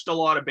 We touched a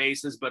lot of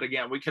bases, but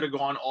again, we could have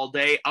gone all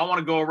day. I want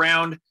to go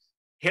around,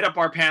 hit up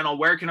our panel.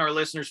 Where can our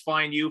listeners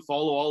find you?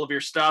 Follow all of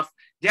your stuff.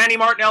 Danny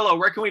Martinello,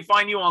 where can we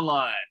find you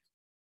online?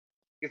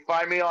 You can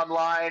find me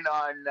online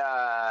on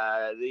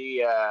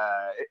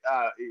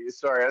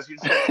sorry, I was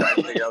just trying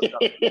to figure out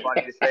something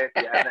funny to say at the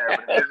end there, but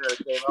it didn't really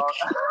came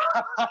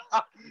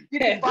out. You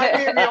can find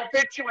me in the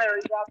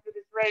obituaries after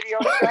this radio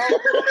show.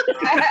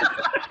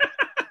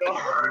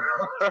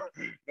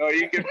 No,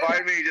 you can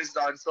find me just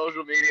on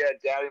social media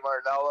at Danny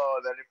Martinello,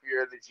 and then if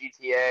you're in the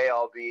GTA,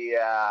 I'll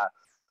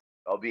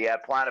be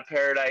at Planet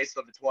Paradise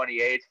on the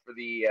 28th for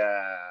the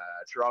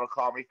Toronto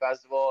Comedy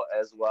Festival,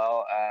 as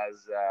well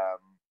as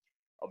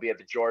I'll be at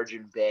the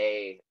Georgian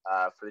Bay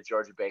for the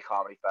Georgian Bay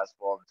Comedy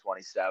Festival on the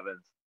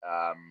 27th.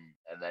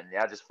 And then,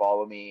 just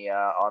follow me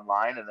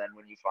online. And then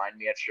when you find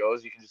me at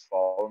shows, you can just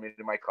follow me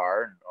to my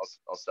car, and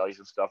I'll sell you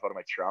some stuff out of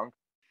my trunk.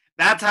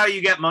 That's how you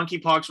get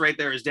monkeypox right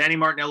there, is Danny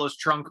Martinello's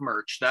trunk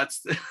merch.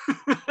 That's Yeah,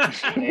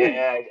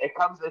 it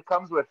comes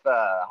with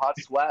hot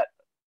sweat.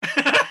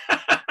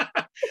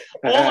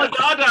 Hola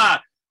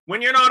Dada,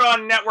 when you're not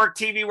on network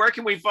TV, where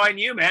can we find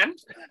you, man?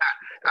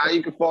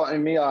 You can follow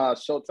me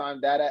Showtime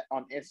Data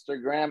on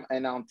Instagram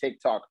and on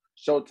TikTok.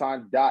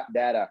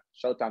 Showtime.data.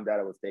 Showtime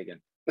Data was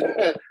taken.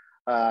 That's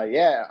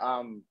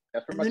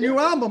the new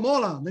album,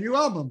 Ola. The new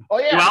album. Oh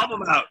yeah, new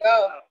album out.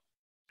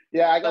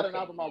 Yeah, I got an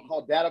album out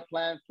called Data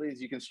Plan. Please,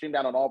 you can stream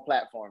that on all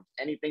platforms.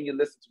 Anything you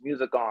listen to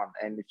music on,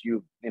 and if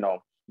you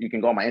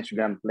can go on my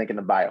Instagram, link in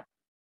the bio.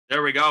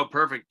 There we go.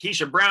 Perfect.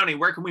 Keisha Brownie,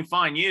 where can we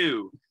find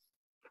you?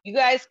 You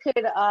guys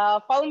could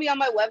follow me on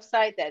my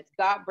website. That's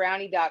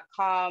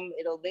gotbrownie.com.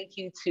 It'll link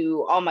you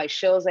to all my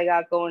shows I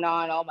got going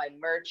on, all my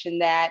merch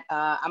and that.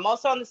 I'm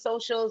also on the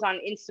socials on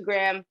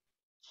Instagram,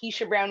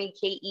 Keisha Brownie,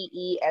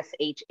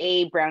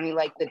 Keesha, Brownie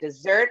like the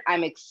dessert.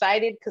 I'm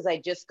excited because I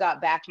just got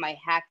back my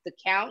hacked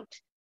account.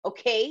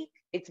 Okay.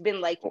 It's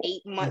been like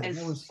 8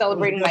 months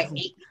celebrating my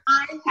 8th.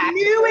 I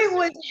knew it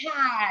was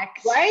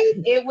hacked. Right?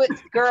 It was,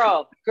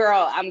 girl,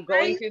 I'm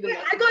going through the.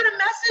 I got a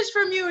message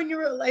from you and you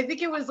were, I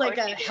think it was like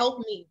a help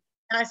me.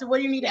 And I said, what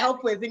do you need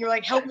help with? And you're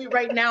like, help me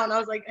right now. And I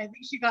was like, I think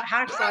she got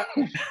hacked. So.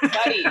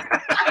 Buddy,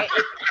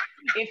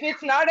 If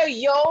it's not a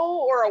yo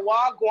or a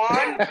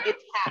wagwan,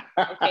 it's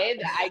half. Okay,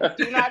 I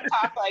do not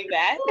talk like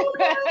that.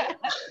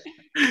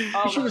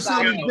 You should have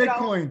sounded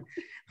Bitcoin.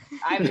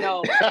 I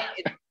know.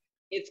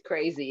 It's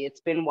crazy. It's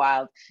been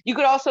wild. You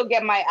could also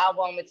get my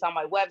album. It's on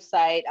my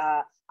website.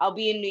 I'll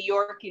be in New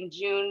York in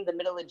June, the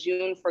middle of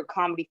June, for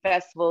comedy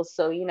festivals.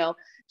 So,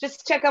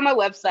 just check out my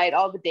website.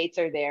 All the dates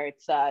are there.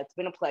 It's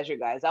been a pleasure,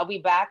 guys. I'll be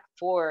back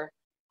for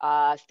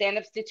Stand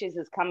Up Stitches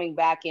is coming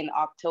back in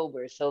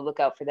October. So look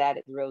out for that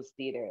at the Rose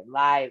Theater.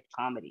 Live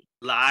comedy.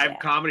 Live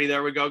comedy.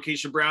 There we go,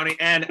 Keisha Brownie.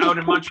 And out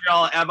in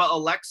Montreal, Eva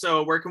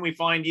Alexo, where can we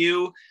find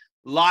you?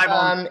 Live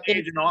on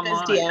stage and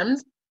online. DMs.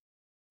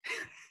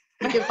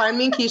 You can find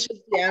me in Keisha's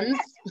DMs.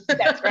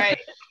 That's right.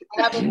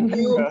 I have a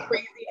new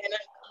crazy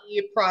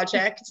NFT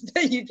project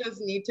that you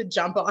just need to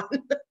jump on.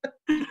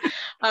 You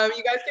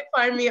guys can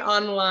find me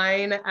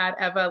online at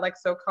Eva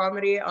Alexo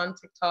Comedy on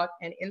TikTok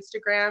and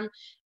Instagram.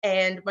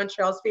 And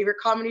Montreal's favorite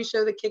comedy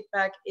show, The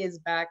Kickback, is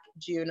back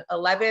June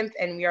 11th.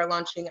 And we are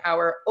launching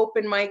our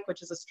open mic,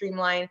 which is a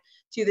streamline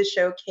to the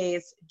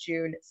showcase,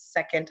 June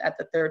 2nd at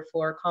the Third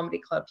Floor Comedy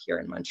Club here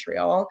in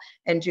Montreal,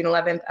 and June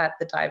 11th at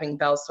the Diving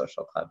Bell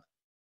Social Club.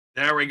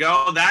 There we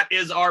go. That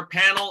is our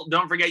panel.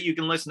 Don't forget, you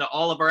can listen to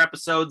all of our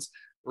episodes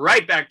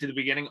right back to the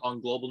beginning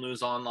on Global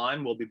News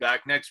Online. We'll be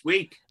back next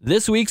week.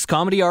 This week's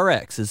Comedy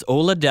RX is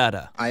Ola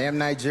Dada. I am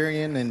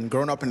Nigerian, and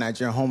growing up in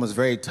Nigerian home was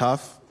very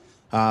tough.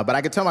 But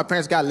I could tell my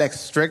parents got less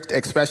strict,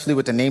 especially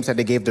with the names that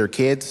they gave their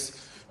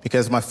kids,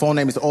 because my full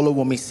name is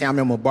Oluwumi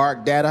Samuel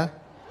Mubarak Dada.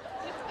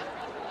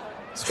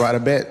 It's quite a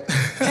bit.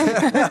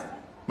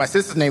 My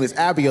sister's name is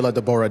Abiola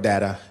Deborah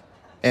Dada.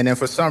 And then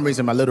for some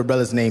reason, my little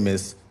brother's name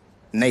is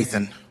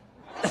Nathan.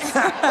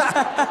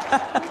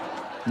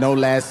 No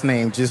last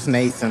name, just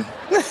Nathan.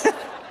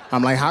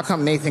 I'm like, how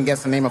come Nathan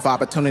gets the name of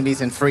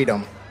opportunities and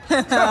freedom?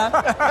 But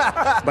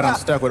I'm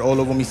stuck with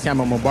Oluwumi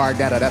Samuel Mubarak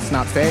Dada. That's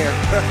not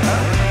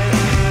fair.